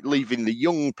 but leaving the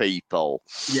young people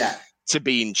to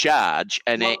be in charge.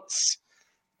 And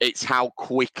it's how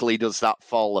quickly does that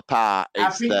fall apart.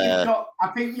 I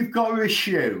think you've got to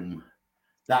assume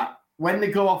that when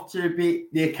they go off to be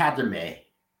the academy,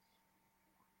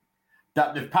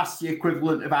 that they've passed the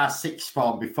equivalent of our sixth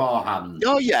form beforehand.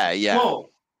 Oh, yeah.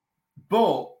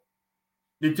 But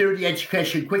they do the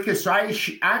education quicker. So I'm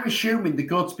assuming they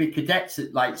go to be cadets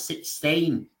at like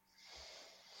 16.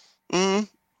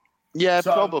 Yeah,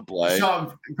 probably. Sort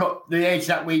of got the age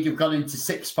that we'd have gone into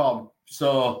sixth form.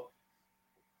 So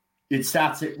you'd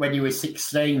start it when you were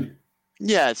 16.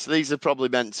 Yeah, so these are probably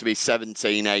meant to be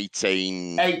 17,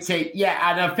 18. 18,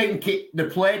 yeah, and I think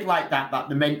they're played like that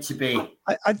they're meant to be.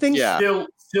 I think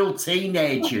still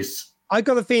teenagers. I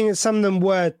got the feeling that some of them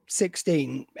were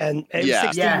 16 and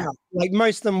 16 up. Like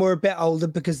most of them were a bit older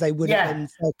because they would have been.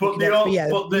 But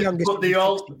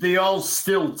they all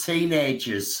still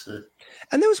teenagers.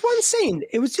 And there was one scene,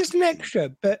 it was just an extra,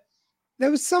 but there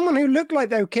was someone who looked like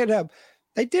they were kid up.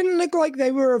 They didn't look like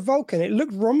they were a Vulcan. It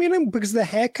looked Romulan because of the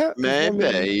haircut.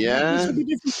 Maybe, yeah.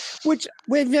 Which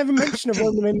we've never mentioned of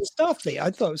Romulan in Starfleet.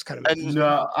 I thought it was kind of.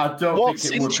 No, I don't. What's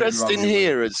think it interesting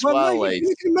here as well? Look at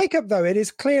the makeup though. It is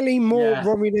clearly more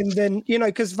Romulan than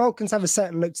because Vulcans have a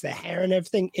certain look to their hair and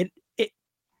everything.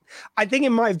 I think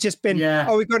it might have just been.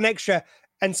 Oh, we got an extra.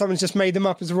 And someone's just made them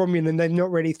up as a Romulan and they've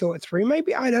not really thought it through.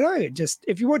 Maybe, I don't know. Just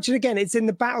if you watch it again, it's in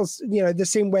the battles, the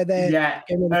scene where they're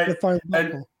in the final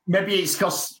battle. Maybe it's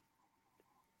because,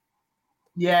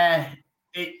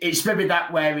 it's maybe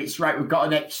that where it's right, we've got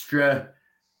an extra,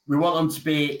 we want them to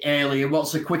be alien.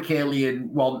 What's a quick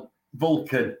alien want?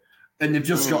 Vulcan. And they've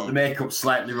just got the makeup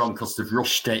slightly wrong because they've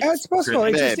rushed it. It's possible.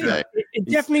 It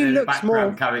definitely looks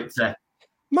more. Character.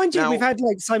 Mind you, we've had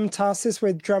like Simon Tarsis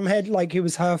with Drumhead, like he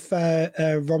was half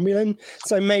Romulan.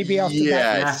 So maybe after that.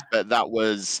 Yes, but that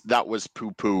was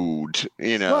poo-pooed.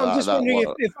 Well, I'm just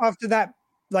wondering if after that,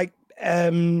 like,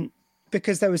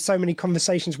 because there was so many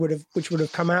conversations which would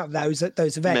have come out of those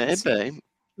events.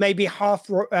 Maybe half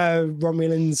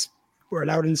Romulans were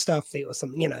allowed in Starfleet or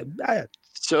something.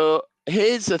 So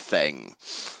here's the thing.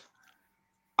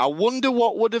 I wonder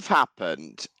what would have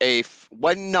happened if,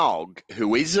 when Nog,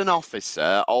 who is an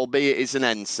officer, albeit is an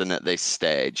ensign at this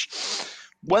stage,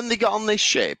 when they got on this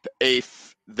ship,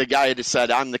 if the guy had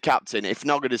said, I'm the captain, if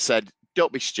Nog had said,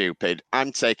 don't be stupid,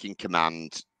 I'm taking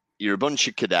command, you're a bunch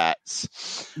of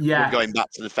cadets, we're going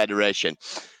back to the Federation.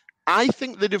 I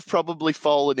think they'd have probably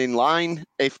fallen in line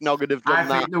if Nog had done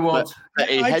that. I think they would. But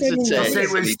he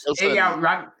hesitates. He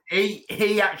outranked.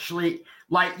 He actually,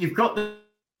 like, you've got the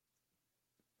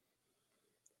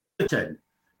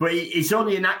but he's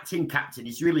only an acting captain.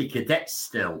 He's really a cadet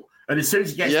still. And as soon as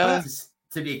he gets back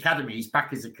to the academy, he's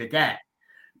back as a cadet.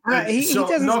 So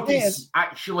Nog is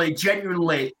actually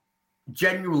genuinely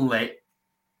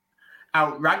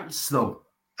outranks them.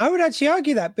 I would actually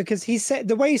argue that because he said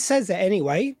the way he says it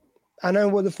anyway. I know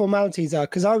what the formalities are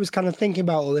because I was kind of thinking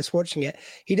about all this watching it.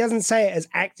 He doesn't say it as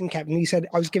acting captain. He said,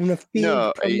 I was given a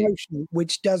field promotion,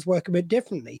 which does work a bit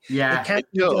differently. Yeah, the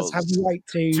captain does have the right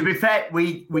to... To be fair,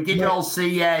 we did all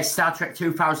see Star Trek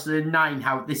 2009,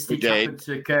 how this did happen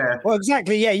to occur. Well,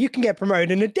 exactly, yeah. You can get promoted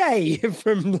in a day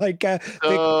from like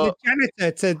the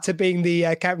janitor to being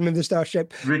the captain of the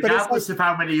starship. Regardless of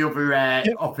how many other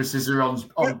officers are on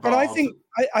board. But I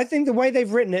think the way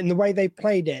they've written it and the way they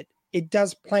played it, it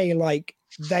does play like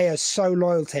they are so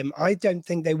loyal to him. I don't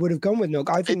think they would have gone with Nog.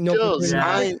 I think Nog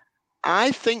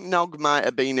I think Nog might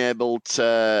have been able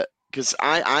to, because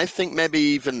I think maybe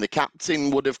even the captain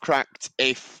would have cracked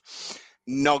if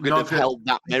Nog had held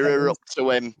that mirror up to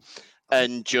him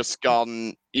and just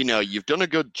gone, you've done a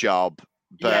good job,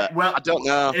 but I don't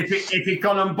know. If he'd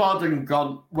gone on board and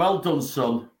gone, well done,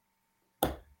 son.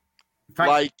 In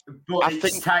fact,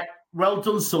 well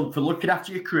done, son, for looking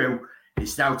after your crew.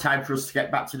 It's now time for us to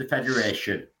get back to the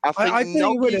Federation. I think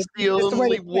Nog is the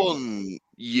only one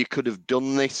you could have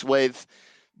done this with,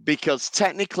 because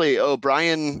technically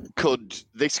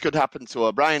this could happen to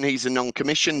O'Brien. He's a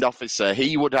non-commissioned officer.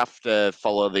 He would have to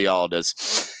follow the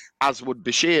orders, as would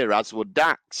Bashir, as would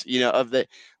Dax,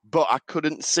 but I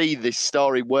couldn't see this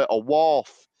story work, or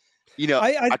Worf.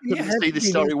 I couldn't see the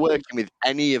story working with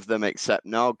any of them except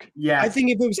Nog. Yeah, I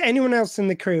think if it was anyone else in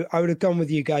the crew, I would have gone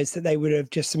with you guys that they would have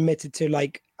just submitted to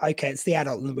okay, it's the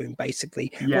adult in the room,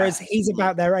 basically. Yeah. Whereas he's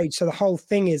about their age, so the whole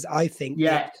thing is, I think,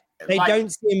 they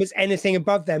don't see him as anything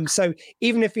above them. So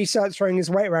even if he starts throwing his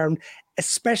weight around,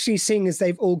 especially seeing as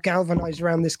they've all galvanized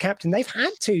around this captain, they've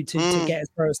had to get as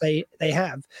far as they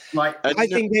have. I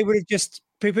think they would have just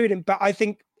poo-pooed him, but I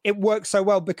think it works so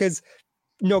well because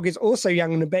Nog is also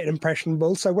young and a bit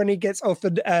impressionable. So when he gets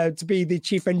offered to be the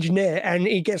chief engineer and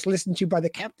he gets listened to by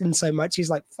the captain so much, he's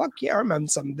like, fuck yeah, I remember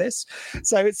some of this.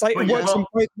 So it's like, it works in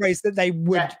both ways that they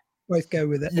would both go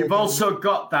with it. You've also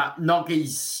got that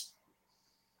Noggies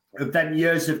of them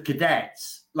years of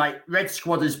cadets. Like Red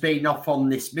Squad has been off on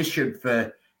this mission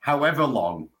for however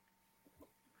long.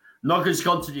 Nog has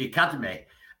gone to the academy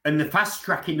and they're fast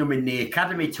tracking them in the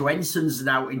academy to ensigns and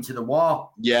out into the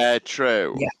war. Yeah,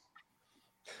 true. Yeah.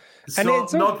 So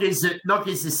Nog is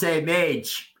the same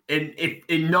age.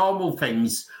 In normal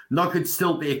things, Nog could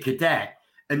still be a cadet,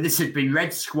 and this had been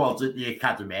Red Squad at the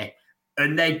academy,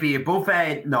 and they'd be above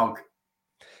Nog.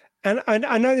 And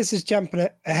I know this is jumping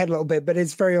ahead a little bit, but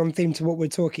it's very on theme to what we're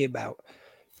talking about.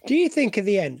 Do you think at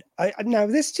the end? Now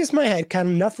this is just my head,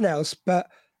 nothing else, but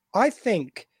I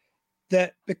think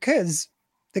that because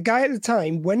the guy at the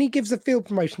time, when he gives the field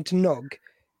promotion to Nog,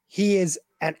 he is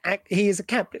a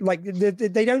captain. Like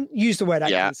they don't use the word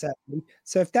acting, certainly.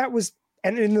 So if that was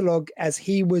entered in the log as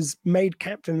he was made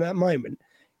captain at that moment,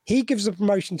 he gives a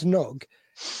promotion to Nog.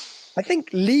 I think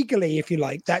legally, if you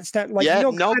like, that's that. Like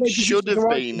Nog should have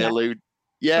been alluded.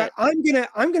 Yeah, but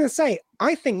I'm gonna say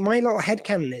I think my little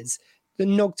headcanon is that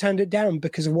Nog turned it down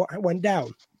because of what went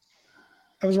down.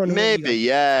 I was wondering. Maybe,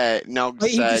 Nog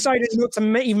he decided not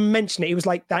to even mention it. He was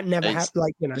like, that never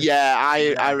happened. Yeah,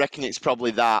 I reckon it's probably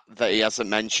that he hasn't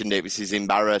mentioned it because he's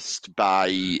embarrassed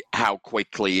by how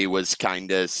quickly he was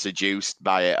kind of seduced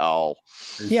by it all.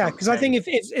 Yeah, because I think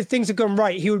if things had gone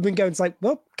right, he would have been going, like,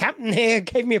 captain here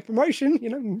gave me a promotion,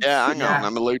 Yeah, hang on,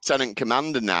 I'm a lieutenant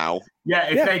commander now. Yeah,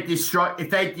 if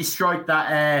they destroyed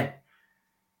that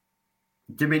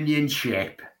Dominion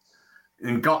ship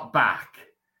and got back,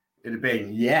 it'd have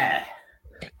been,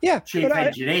 chief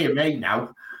engineer, me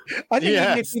now. I think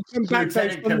even if you come back,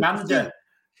 lieutenant commander.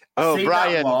 Oh,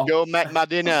 Brian, go make my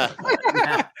dinner.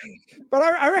 But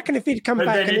I reckon if he'd come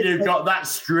back, then he'd have got that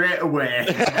straight away.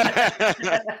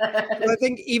 I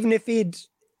think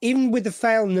even with the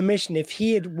fail in the mission, if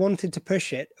he had wanted to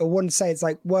push it or wanted to say, it's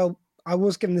like, well, I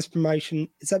was given this promotion,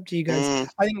 it's up to you guys.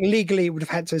 I think legally it would have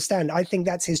had to stand. I think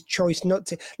that's his choice not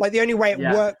to. Like the only way it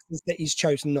works is that he's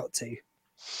chosen not to.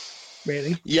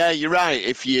 Really? Yeah, you're right.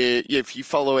 If you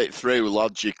follow it through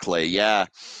logically, yeah.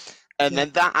 And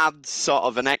then that adds sort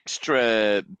of an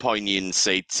extra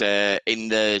poignancy to in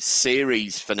the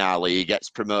series finale. He gets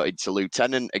promoted to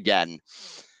lieutenant again,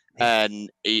 and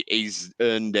he's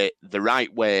earned it the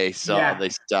right way, sort of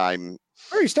this time.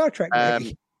 Very Star Trek,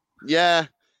 maybe. Yeah.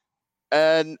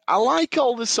 And I like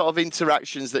all the sort of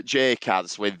interactions that Jake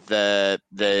has with the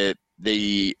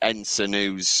ensign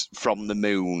who's from the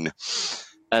moon.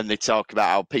 And they talk about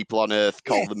how people on Earth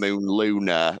call the moon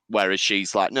Luna, whereas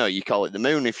she's like, no, you call it the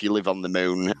moon if you live on the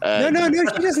moon. No,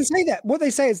 she doesn't say that. What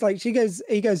they say is like, he goes,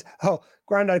 oh,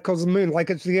 Grandad calls the moon like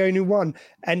it's the only one.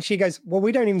 And she goes, well,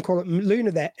 we don't even call it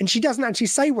Luna there. And she doesn't actually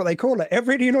say what they call it. It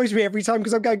really annoys me every time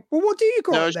because I'm going, well, what do you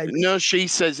call it then? No, she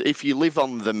says if you live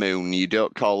on the moon, you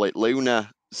don't call it Luna.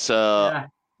 So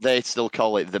they still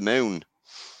call it the moon.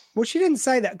 Well, she didn't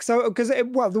say that. Because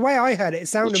the way I heard it, it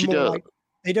sounded more like,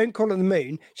 they don't call it the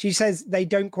moon. She says they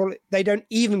don't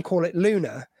even call it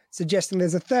Luna, suggesting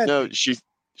there's a third. No,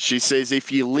 she says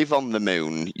if you live on the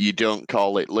moon, you don't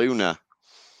call it Luna.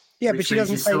 Yeah, but she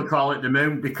doesn't still call it the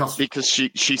moon because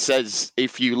she says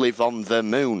if you live on the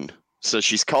moon, so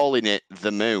she's calling it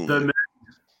the moon. The moon.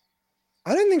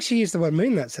 I don't think she used the word moon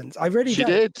in that sense. I really she don't.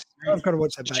 did. I've got to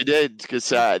watch that back. She did because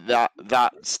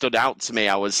that stood out to me.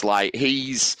 I was like,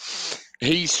 he's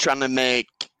trying to make.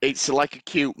 It's like a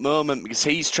cute moment because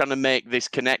he's trying to make this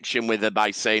connection with her by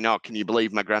saying, "Oh, can you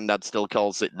believe my granddad still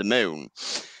calls it the moon?"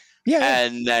 Yeah.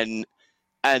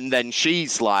 And then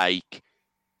she's like,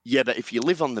 "Yeah, but if you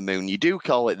live on the moon, you do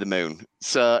call it the moon."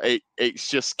 So it's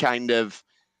just kind of.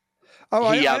 Oh,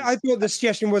 I thought the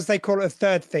suggestion was they call it a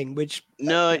third thing, which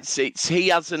no, it's he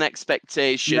has an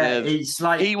expectation of it's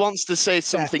like, he wants to say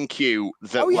something cute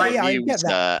that amuses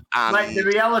her, and like the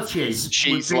reality is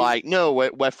she's like, no,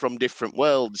 we're from different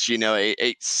worlds, you know.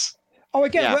 It's I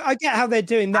get how they're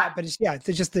doing that, but it's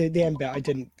just the end bit I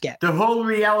didn't get. The whole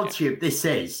reality of this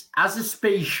is, as a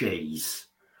species,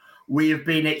 we have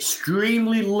been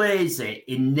extremely lazy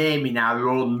in naming our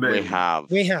own moon.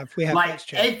 We have.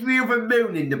 Like every other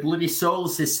moon in the bloody solar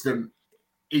system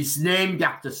is named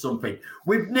after something.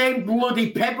 We've named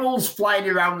bloody pebbles flying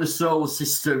around the solar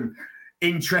system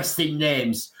interesting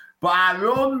names. But our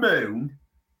own moon,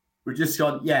 we've just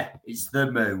gone, it's the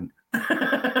moon.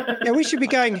 Yeah, we should be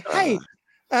going, hey,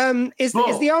 is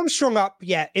the Armstrong up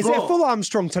yet? Is it a full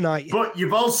Armstrong tonight? But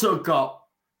you've also got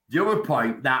the other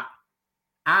point that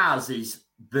ours is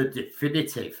the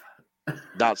definitive.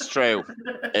 That's true.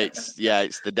 It's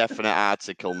the definite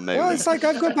article moon. Well, it's like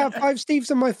I've got about 5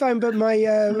 Steves on my phone, but my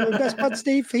best bud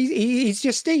Steve, he's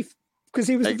just Steve because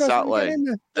he was the first one to get in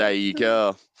there. There you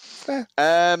go.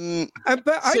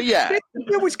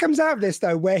 Which comes out of this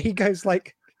though, where he goes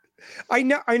like, I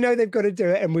know they've got to do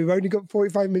it, and we've only got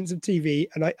 45 minutes of TV,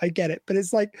 and I get it, but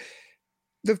it's like.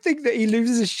 The thing that he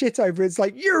loses his shit over, it's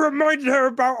like, you reminded her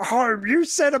about home. You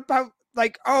said about,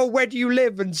 like, oh, where do you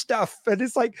live and stuff. And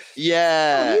it's like,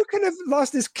 you can have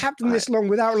lost this captain this long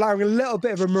without allowing a little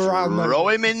bit of a morale moment. Throw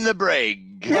him in the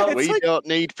brig. Yeah, we don't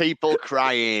need people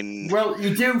crying. Well,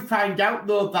 you do find out,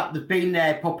 though, that they've been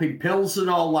there popping pills and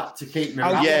all that to keep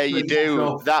morale. Oh, yeah, you do.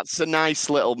 Stuff. That's a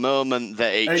nice little moment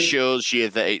that it shows you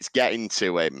that it's getting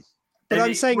to him. But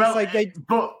I'm saying it's like they...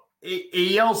 But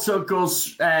he also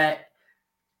goes...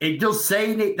 It does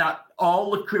say in it that all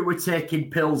the crew were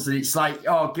taking pills, and it's like,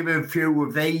 oh, give him a few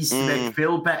of these to make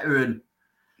feel better. And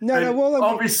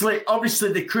obviously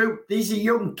the crew, these are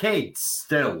young kids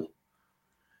still,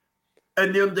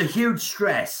 and they're under huge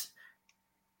stress,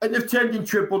 and they've turned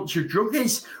into a bunch of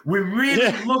druggies. We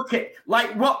really look at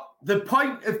like what the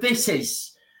point of this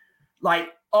is, like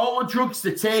all the drugs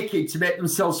they're taking to make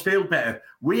themselves feel better.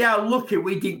 We are lucky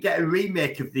we didn't get a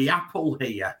remake of The Apple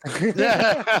here.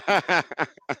 The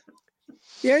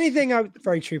only thing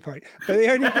very true point. But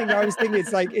the only thing I was thinking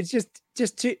is like it's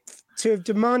just to have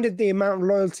demanded the amount of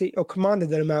loyalty or commanded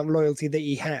the amount of loyalty that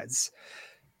he has,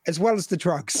 as well as the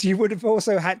drugs, you would have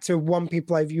also had to have won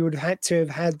people over. You would have had to have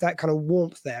had that kind of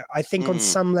warmth there, I think, on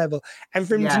some level. And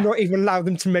for him to not even allow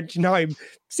them to mention home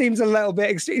seems a little bit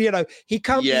extreme. You know, he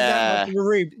can't be that much of a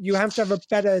rude. You have to have a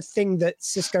better thing that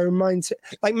Cisco reminds.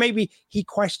 Like maybe he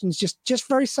questions just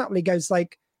very subtly goes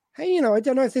like, hey, you know, I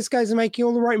don't know if this guy's making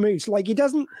all the right moves. Like he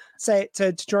doesn't say it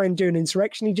to try and do an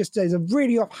insurrection. He just does a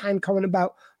really offhand comment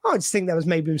about, I just think that was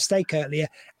maybe a mistake earlier.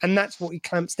 And that's what he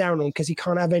clamps down on because he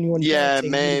can't have anyone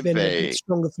maybe been a bit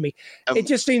stronger for me. It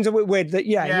just seems a bit weird that,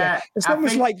 It's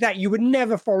almost like that. You would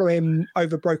never follow him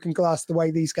over broken glass the way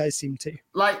these guys seem to.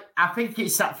 Like, I think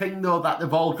it's that thing, though, that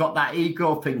they've all got that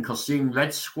ego thing because in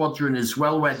Red Squadron as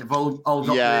well, where they've all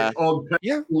got their own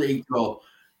personal ego,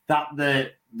 that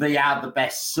they are the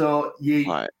best. So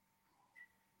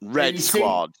Red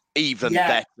Squad, even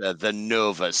better than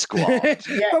Nova Squad.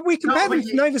 But we compare them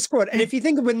to Nova Squad. And if you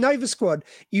think of with Nova Squad,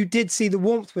 you did see the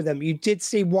warmth with them. You did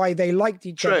see why they liked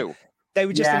each other. They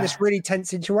were just in this really tense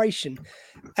situation.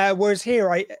 Whereas here,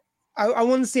 I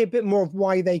want to see a bit more of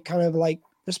why they kind of like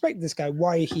respect this guy,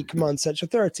 why he commands such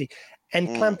authority. And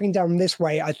clamping down this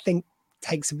way, I think,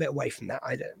 takes a bit away from that.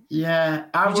 I don't. Yeah.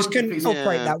 You just couldn't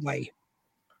operate that way.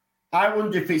 I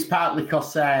wonder if it's partly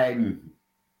because they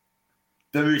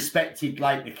respected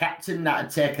like the captain that had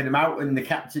taken him out, and the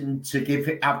captain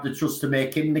to have the trust to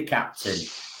make him the captain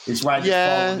is why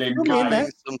they followed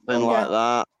him. Something like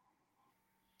that.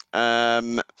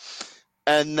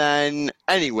 And then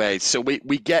anyway, so we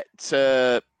get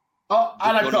to. Oh,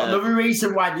 and I've got another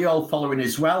reason why they're all following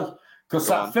as well, because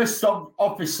that first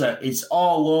officer is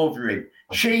all over him.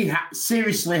 She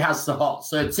seriously has the hots.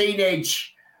 So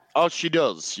teenage. Oh, she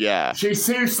does. Yeah. She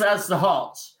seriously has the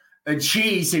hots. And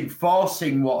she's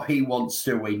enforcing what he wants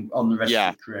to on the rest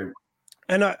of the crew.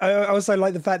 And I also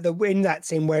like the fact that in that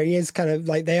scene where he is kind of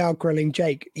like they are grilling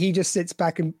Jake, he just sits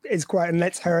back and is quiet and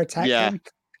lets her attack him.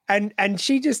 And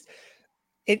she just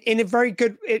in a very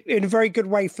good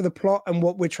way for the plot and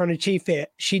what we're trying to achieve here.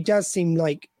 She does seem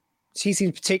like she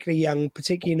seems particularly young,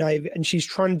 particularly naive, and she's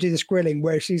trying to do this grilling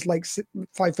where she's like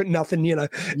 5 foot nothing, you know.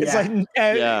 It's like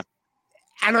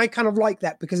and I kind of like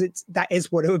that because that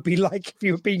is what it would be like if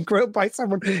you were being grilled by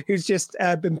someone who's just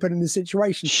been put in the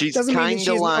situation. She's doesn't mean that she's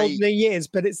older than years,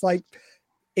 but it's like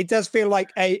it does feel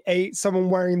like a someone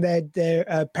wearing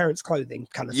their parents' clothing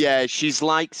kind of thing. Yeah, she's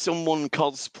like someone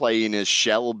cosplaying as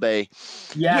Shelby,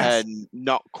 and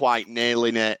not quite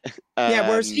nailing it.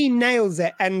 Whereas he nails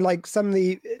it, and like some of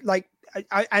the like,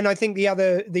 I think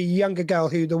the younger girl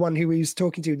the one who he was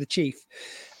talking to, the chief.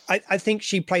 I think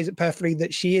she plays it perfectly,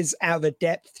 that she is out of her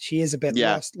depth. She is a bit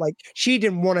lost. Like she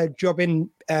didn't want to job in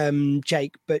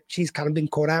Jake, but she's kind of been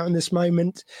caught out in this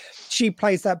moment. She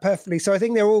plays that perfectly. So I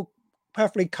think they're all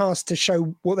perfectly cast to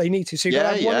show what they need to. So you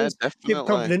got one who's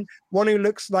confident, one who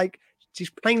looks like she's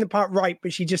playing the part right,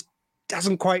 but she just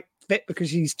doesn't quite fit because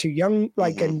she's too young.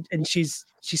 Like and she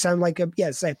sounds like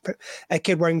a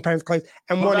kid wearing parents' clothes,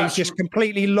 and one who's just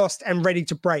completely lost and ready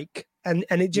to break. And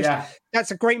it just that's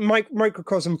a great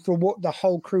microcosm for what the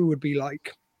whole crew would be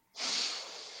like.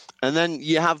 And then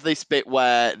you have this bit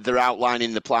where they're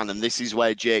outlining the plan, and this is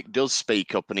where Jake does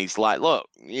speak up, and he's like, "Look,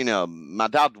 you know, my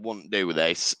dad wouldn't do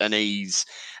this," and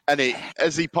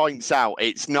as he points out,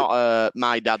 it's not a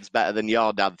 "my dad's better than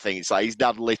your dad" thing. It's like his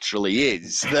dad literally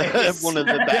is one of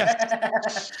the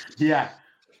best.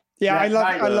 I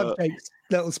love Jake's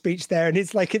little speech there, and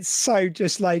it's like it's so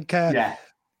just like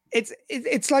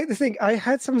It's like the thing I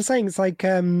heard someone saying. It's like,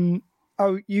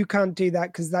 oh, you can't do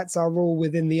that because that's our rule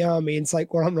within the army. And it's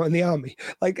like, well, I'm not in the army.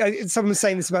 Like someone's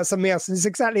saying this about something else, and it's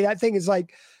exactly that thing. It's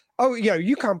like, oh, you know,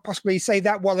 you can't possibly say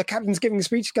that while the captain's giving a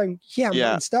speech, going, "Yeah, I'm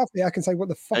not in staff here. I can say what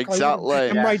the fuck I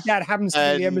want." And my dad happens to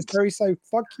be the emissary, so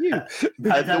fuck you.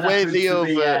 The way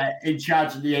the in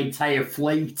charge of the entire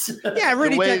fleet.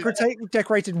 Really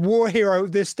decorated war hero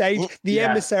at this stage, the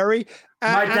emissary.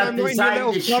 My dad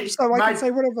designed this ship, so I can say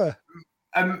whatever.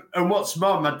 And what's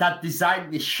more, my dad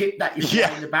designed this ship that you're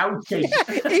flying about in.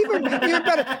 Even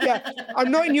better. Yeah,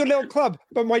 I'm not in your little club,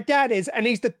 but my dad is, and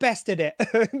he's the best at it.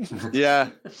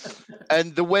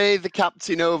 And the way the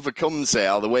captain overcomes it,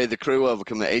 or the way the crew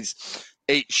overcome it,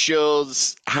 it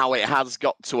shows how it has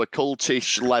got to a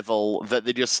cultish level that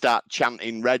they just start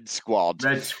chanting "Red Squad."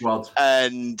 Red Squad.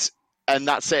 And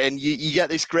that's it. And you get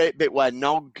this great bit where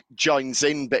Nog joins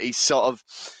in, but he's sort of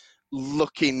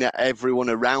looking at everyone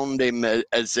around him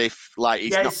as if like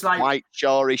he's not quite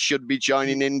sure he should be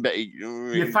joining in, but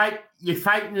you're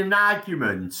fighting an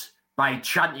argument by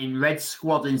chanting "Red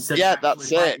Squad" instead of that's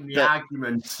it. The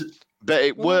argument. But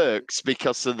it works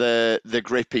because of the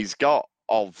grip he's got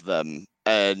of them,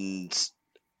 and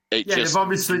it just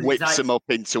whips them up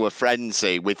into a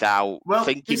frenzy without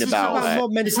thinking about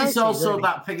it. This is also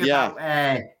that thing about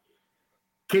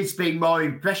kids being more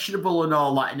impressionable and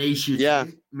all that, and easier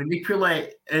to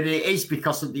manipulate. And it is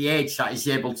because of the age that he's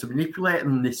able to manipulate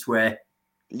them this way.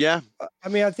 Yeah. I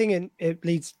mean, I think it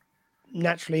leads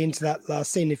naturally into that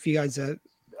last scene. If you guys are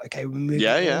okay, we'll move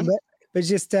on. But it's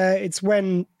just, it's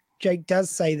when Jake does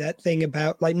say that thing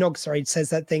about, like, says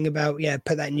that thing about,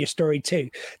 put that in your story too.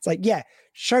 It's like,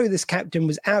 show this captain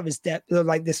was out of his depth.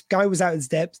 Like, this guy was out of his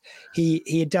depth.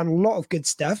 He had done a lot of good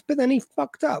stuff, but then he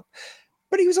fucked up.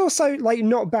 But he was also like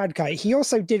not a bad guy. He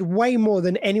also did way more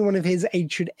than anyone of his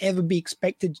age should ever be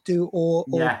expected to do or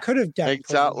could have done.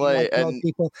 Exactly. Like a lot of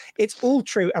people. It's all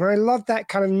true. And I love that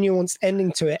kind of nuanced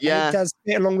ending to it. Yeah. And it does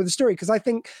fit along with the story. Because I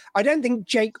don't think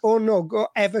Jake or Nog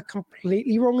got ever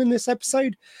completely wrong in this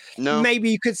episode. No. Maybe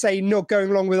you could say Nog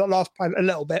going along with that last plan a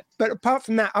little bit. But apart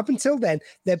from that, up until then,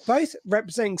 they're both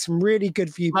representing some really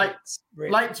good viewpoints.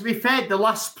 Like, to be fair, the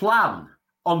last plan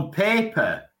on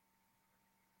paper,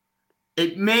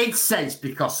 it made sense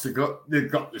because they've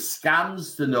got the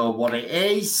scans, they know what it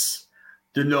is,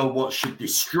 they know what should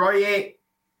destroy it,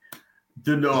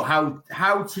 they know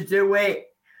how to do it.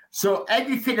 So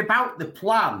everything about the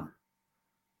plan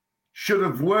should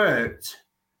have worked,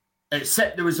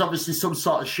 except there was obviously some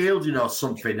sort of shielding or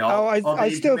something. Or I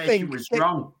still think was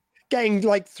wrong. Getting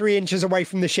like 3 inches away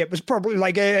from the ship was probably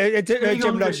like a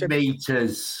 300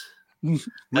 meters.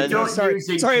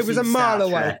 Sorry, it was a mile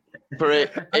away.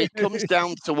 But it comes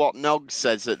down to what Nog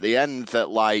says at the end, that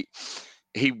like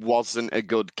he wasn't a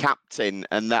good captain,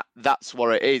 and that's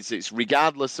what it is. It's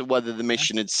regardless of whether the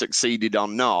mission had succeeded or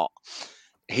not,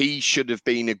 he should have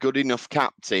been a good enough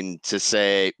captain to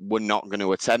say we're not going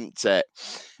to attempt it.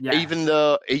 Yeah. Even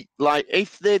though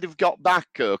if they'd have got back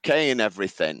okay and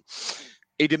everything,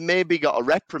 he'd have maybe got a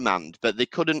reprimand, but they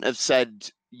couldn't have said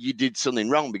you did something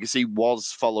wrong because he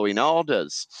was following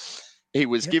orders. He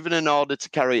was given an order to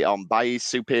carry it on by his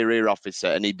superior officer,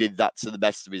 and he did that to the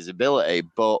best of his ability.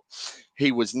 But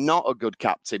he was not a good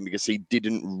captain because he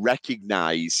didn't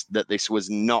recognize that this was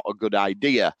not a good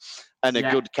idea. And a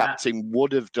good captain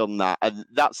would have done that. And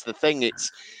that's the thing.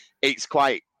 It's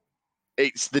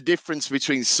the difference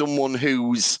between someone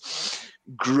who's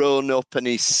grown up and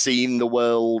he's seen the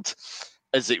world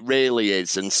as it really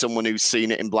is, and someone who's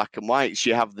seen it in black and white.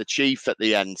 You have the chief at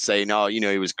the end saying, oh,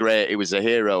 he was great, he was a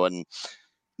hero, and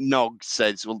Nog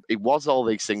says, well, he was all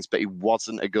these things, but he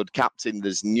wasn't a good captain.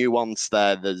 There's nuance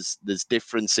there, there's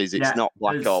differences, it's not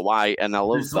black or white, and I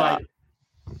love that.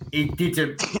 He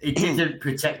didn't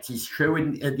protect his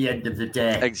crew at the end of the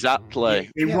day. Exactly.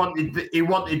 He wanted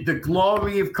the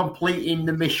glory of completing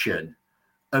the mission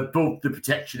above the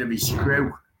protection of his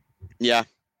crew. Yeah.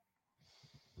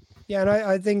 Yeah, and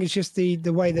I think it's just the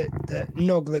way that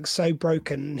Nog looks so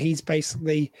broken. He's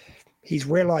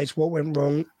realized what went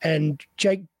wrong, and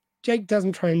Jake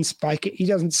doesn't try and spike it. He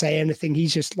doesn't say anything.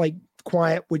 He's just like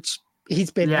quiet, which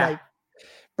he's been like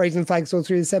raising flags all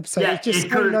through this episode. It's just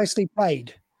so nicely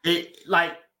played. He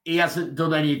hasn't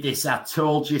done any of this. I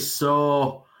told you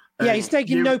so. Yeah, he's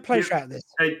taking no pleasure out of this.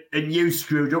 And you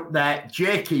screwed up there.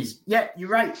 Jake is, you're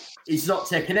right. He's not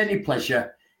taking any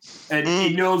pleasure. And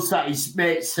he knows that his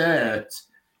mate's hurt.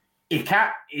 He's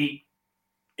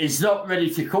not ready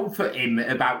to comfort him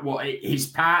about his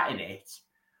part in it,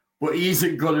 but he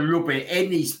isn't going to rub it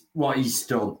in what he's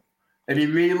done. And he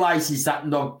realises that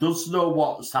Nog does know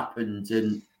what's happened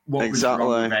and what was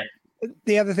wrong with it.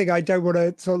 The other thing I don't want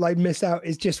to sort of like miss out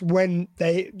is just when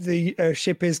the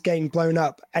ship is getting blown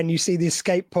up and you see the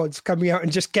escape pods coming out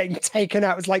and just getting taken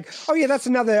out. It's like, oh yeah, that's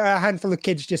another handful of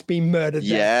kids just being murdered.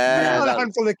 Yeah, another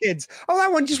handful of kids. Oh,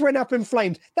 that one just went up in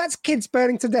flames. That's kids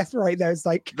burning to death right there. It's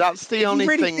like, that's the only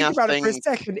thing think about it for a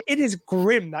second. It is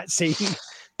grim, that scene.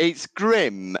 It's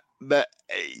grim, but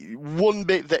one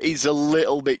bit that is a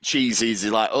little bit cheesy is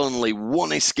like only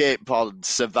one escape pod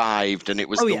survived, and it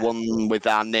was the one with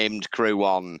our named crew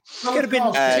on. Could have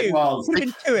been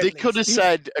two. They could have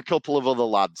said a couple of other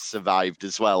lads survived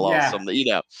as well, or something.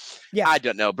 Yeah, I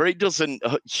don't know, but it doesn't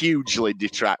hugely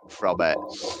detract from it.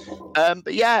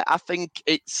 But yeah, I think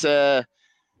it's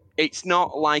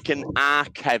not like an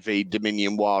arc-heavy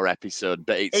Dominion War episode,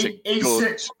 but it's a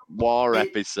good war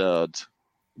episode.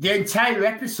 The entire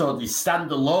episode is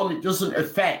standalone. It doesn't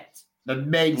affect the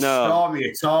main story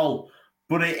at all.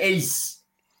 But it is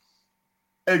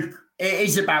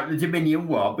about the Dominion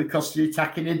War because they're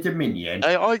attacking a Dominion.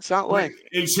 Oh, exactly. But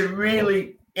it's a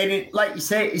really, like you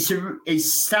say,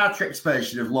 it's Star Trek's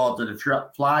version of Lord of the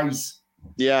Flies.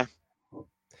 Yeah.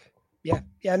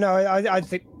 Yeah. No, I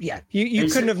think you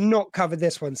couldn't have not covered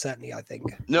this one. Certainly, I think.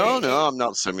 No, I'm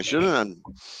not saying we shouldn't.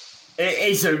 It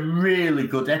is a really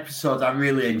good episode. I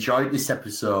really enjoyed this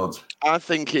episode. I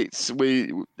think it's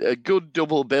a good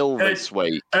double bill this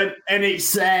week. And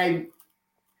it's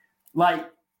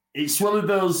it's one of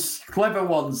those clever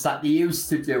ones that they used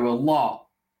to do a lot,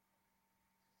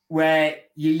 where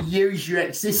you use your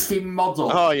existing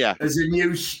model as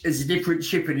a different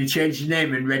ship and you change the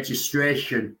name and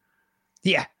registration.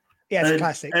 Yeah, it's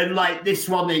classic. And like this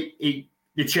one, they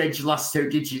changed the last two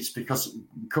digits because it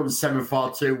becomes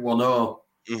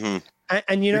 74210. Mm-hmm.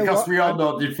 And you know because what? we all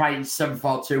know they find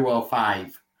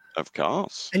 74205. Of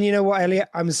course. And you know what, Elliot?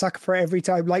 I'm a sucker for it every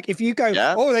time. Like, if you go,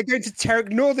 Yeah. oh, they're going to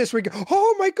ignore this, we go,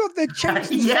 oh my God, they're changed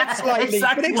the Yeah, slightly.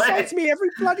 exactly. But it excites me every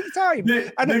bloody time.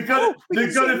 They're going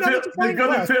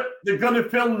to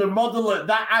film the model at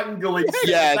that angle.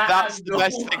 Yeah, that's the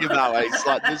best thing about it. It's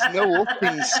like there's no up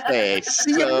in space.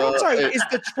 The so Motto is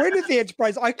the twin of the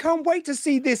Enterprise. I can't wait to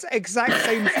see this exact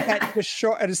same set just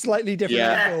shot at a slightly different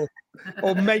angle.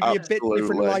 Or maybe a bit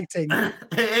different lighting.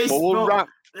 We'll wrap.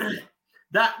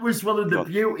 That was one of the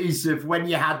beauties of when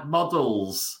you had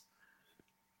models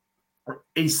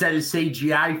instead of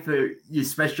CGI for your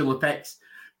special effects,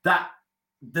 that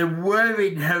they were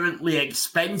inherently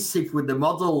expensive with the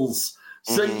models.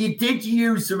 So you did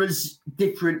use them as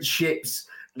different ships.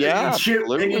 Yeah, you'd shoot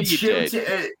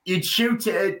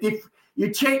it at different.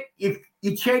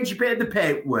 You change a bit of the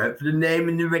paintwork for the name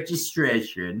and the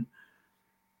registration,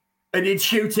 and you'd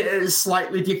shoot it at a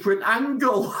slightly different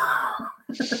angle.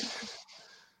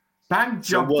 Bang,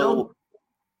 job done.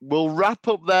 We'll wrap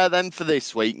up there then for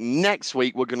this week. Next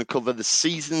week, we're going to cover the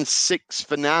season 6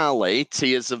 finale,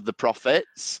 Tears of the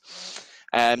Prophets.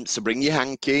 So bring your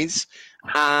hankies.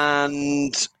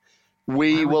 And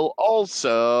we will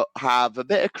also have a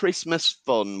bit of Christmas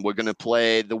fun. We're going to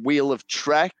play the Wheel of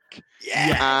Trek.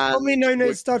 Yeah. Probably known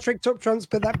as Star Trek Top Trumps,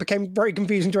 but that became very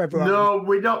confusing to everyone. No,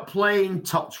 we're not playing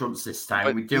Top Trumps this time.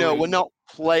 We're not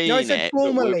playing it.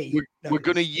 Formally. We're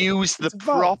going to use the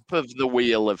prop of the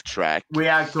Wheel of Trek. We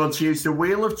are going to use the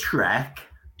Wheel of Trek.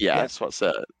 Yeah, that's what's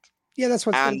it. Yeah, that's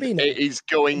what's going to be now. It is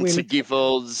going to give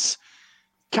us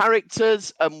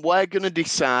characters, and we're going to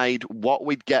decide what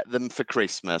we'd get them for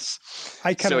Christmas.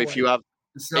 So if you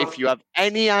have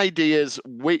any ideas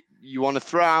you want to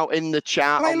throw out in the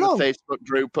chat on the Facebook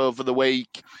group over the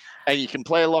week, and you can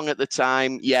play along at the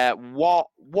time. Yeah, what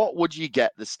would you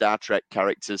get the Star Trek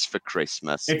characters for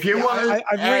Christmas? If you want,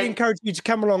 I really encourage you to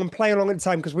come along and play along at the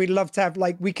time, because we'd love to have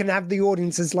we can have the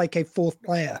audience as like a fourth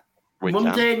player.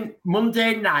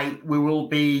 Monday night we will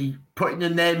be putting the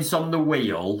names on the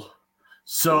wheel.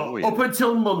 So up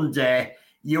until Monday,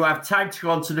 you have time to go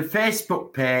onto the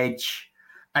Facebook page,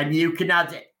 and you can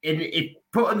add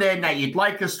put a name that you'd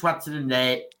like us to add to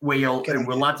the wheel, and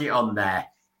we'll add it on there.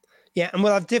 Yeah, and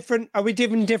we'll have different. Are we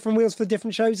doing different wheels for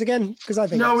different shows again? Because I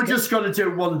think we're just going to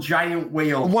do one giant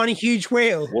wheel, one huge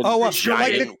wheel. Wheel. Like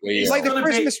the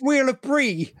Christmas wheel of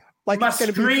Brie. Like my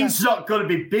screen's not going to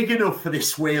be big enough for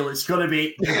this wheel. It's going to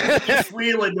be the biggest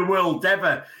wheel in the world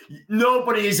ever.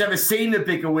 Nobody has ever seen a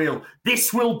bigger wheel.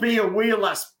 This will be a wheel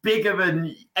that's bigger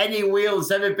than any wheel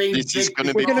has ever been.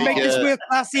 We're going to make this wheel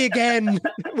classy again.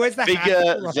 Where's the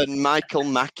bigger than Michael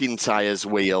McIntyre's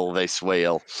wheel? This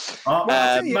wheel.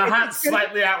 My hat's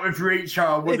slightly out of reach, or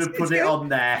I would have put it on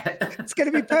there. It's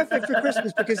going to be perfect for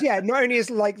Christmas because not only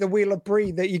is it like the wheel of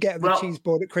Brie that you get on the cheese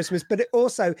board at Christmas, but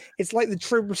it's like the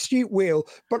Trivial Pursuit wheel,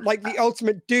 but like the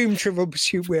ultimate Doom Trivial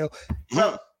Pursuit wheel.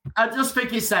 Well, I just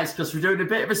think it's nice because we're doing a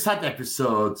bit of a sad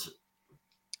episode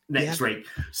next week.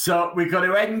 So we're going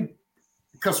to end,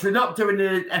 because we're not doing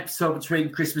an episode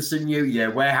between Christmas and New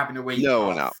Year. We're having a week off. No,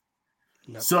 we're not.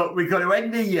 No. So we're going to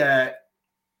end the year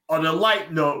on a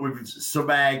light note with some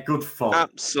good fun.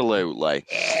 Absolutely.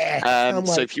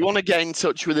 So if you want to get in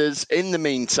touch with us in the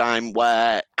meantime,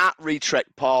 we're at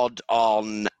RetrekPod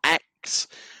on X.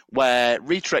 We're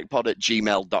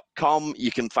retrekpod@gmail.com. You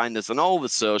can find us on all the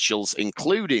socials,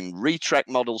 including Retrek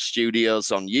Model Studios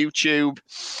on YouTube.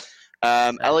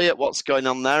 Elliot, what's going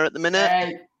on there at the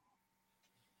minute?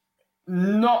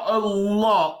 Not a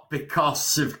lot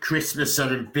because of Christmas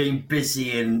and being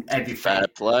busy and everything. Fair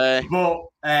play. But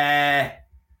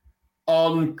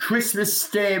on Christmas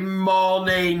Day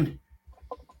morning,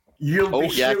 you're going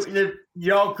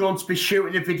to be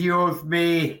shooting a video of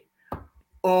me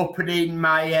opening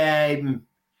my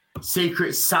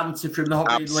Secret Santa from the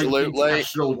Hobby Link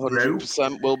International Group.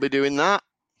 100% we'll be doing that.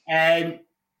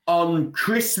 On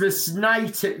Christmas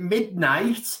night at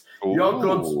midnight, we're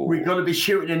going to be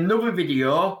shooting another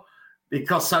video,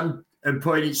 because I'm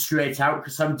putting it straight out,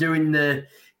 because I'm doing the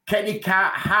Kenny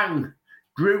Can't Hang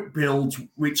group build,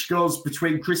 which goes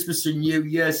between Christmas and New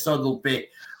Year. So there'll be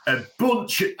a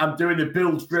bunch. I'm doing a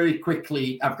build very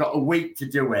quickly. I've got a week to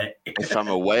do it. If I'm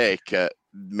awake at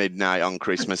midnight on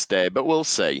Christmas Day, but we'll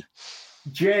see.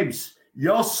 James,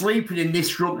 you're sleeping in this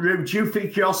front room. Do you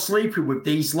think you're sleeping with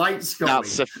these lights going?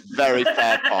 That's a very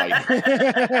fair point.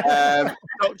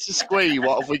 Dr. Squee,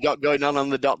 what have we got going on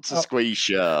the Dr. Squee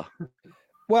show?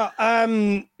 Well, I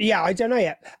don't know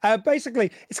yet.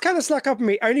 Basically, it's kind of snuck up on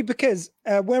me only because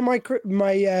where my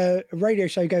radio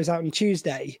show goes out on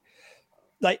Tuesday,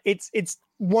 like it's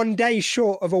 1 day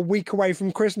short of a week away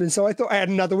from Christmas. So I thought I had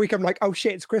another week. I'm like, oh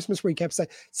shit, it's Christmas week episode.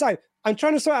 So I'm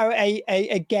trying to sort out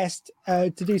a guest to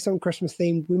do some Christmas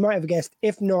themed. We might have a guest.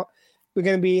 If not, we're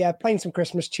going to be playing some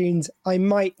Christmas tunes. I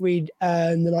might read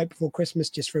The Night Before Christmas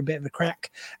just for a bit of a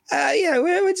crack.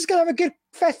 We're just going to have a good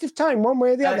festive time, one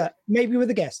way or the other, maybe with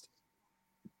a guest.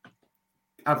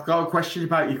 I've got a question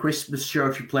about your Christmas show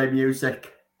if you play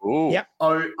music. Ooh. Yep.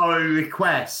 Or a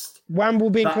request. Wham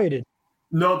will be included.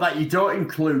 No, that you don't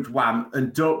include Wham,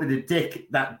 and don't be the dick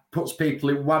that puts people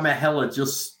in Whammer Hella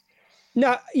just...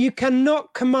 No, you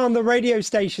cannot command the radio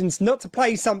stations not to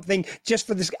play something just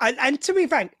for this. And to be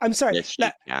frank, I'm sorry. Yes,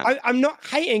 I'm not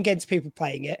hating against people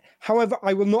playing it. However,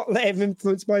 I will not let it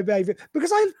influence my behavior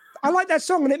because I like that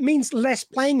song and it means less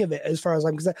playing of it as far as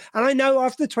I'm concerned. And I know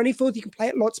after the 24th you can play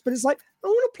it lots, but it's like, I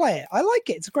want to play it. I like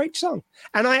it. It's a great song.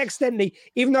 And I accidentally,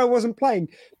 even though I wasn't playing,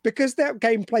 because that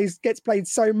game gets played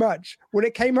so much, when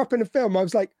it came up in a film, I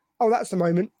was like, oh, that's the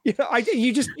moment. You can't,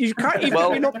 even if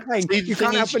you're not playing, you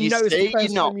can't help but notice the first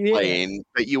you're not time you hear playing,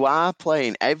 but you are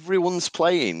playing. Everyone's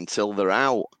playing till they're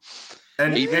out.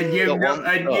 And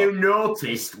you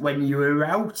noticed when you were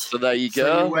out. So there you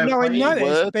go. I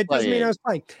noticed, but it doesn't mean I was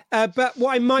playing. But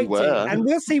what I might do, and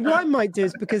we'll see what I might do,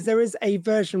 is because there is a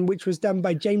version which was done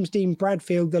by James Dean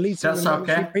Bradfield, the lead singer. That's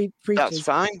okay. That's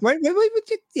fine. Wait,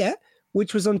 yeah,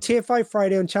 which was on Tier 5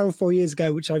 Friday on Channel 4 years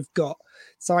ago, which I've got.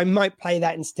 So I might play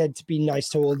that instead to be nice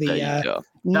to all the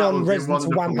non-residents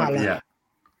of Wamhala. Yeah.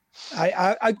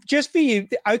 I just for you,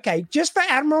 okay, just for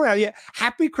Admiral Elliot,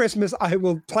 happy Christmas. I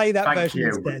will play that version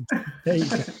instead. There you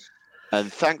go.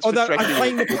 And thanks Although for I'm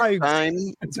playing the Pogue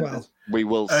time as well. We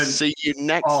will see you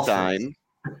next time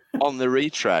on the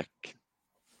retrek.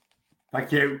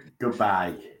 Thank you.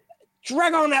 Goodbye.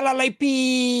 Dragon LLAP.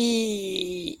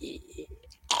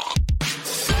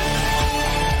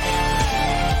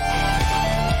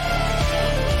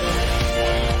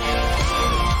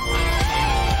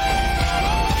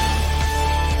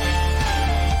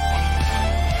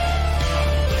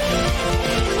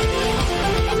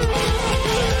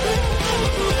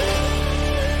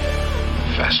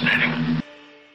 Fascinating.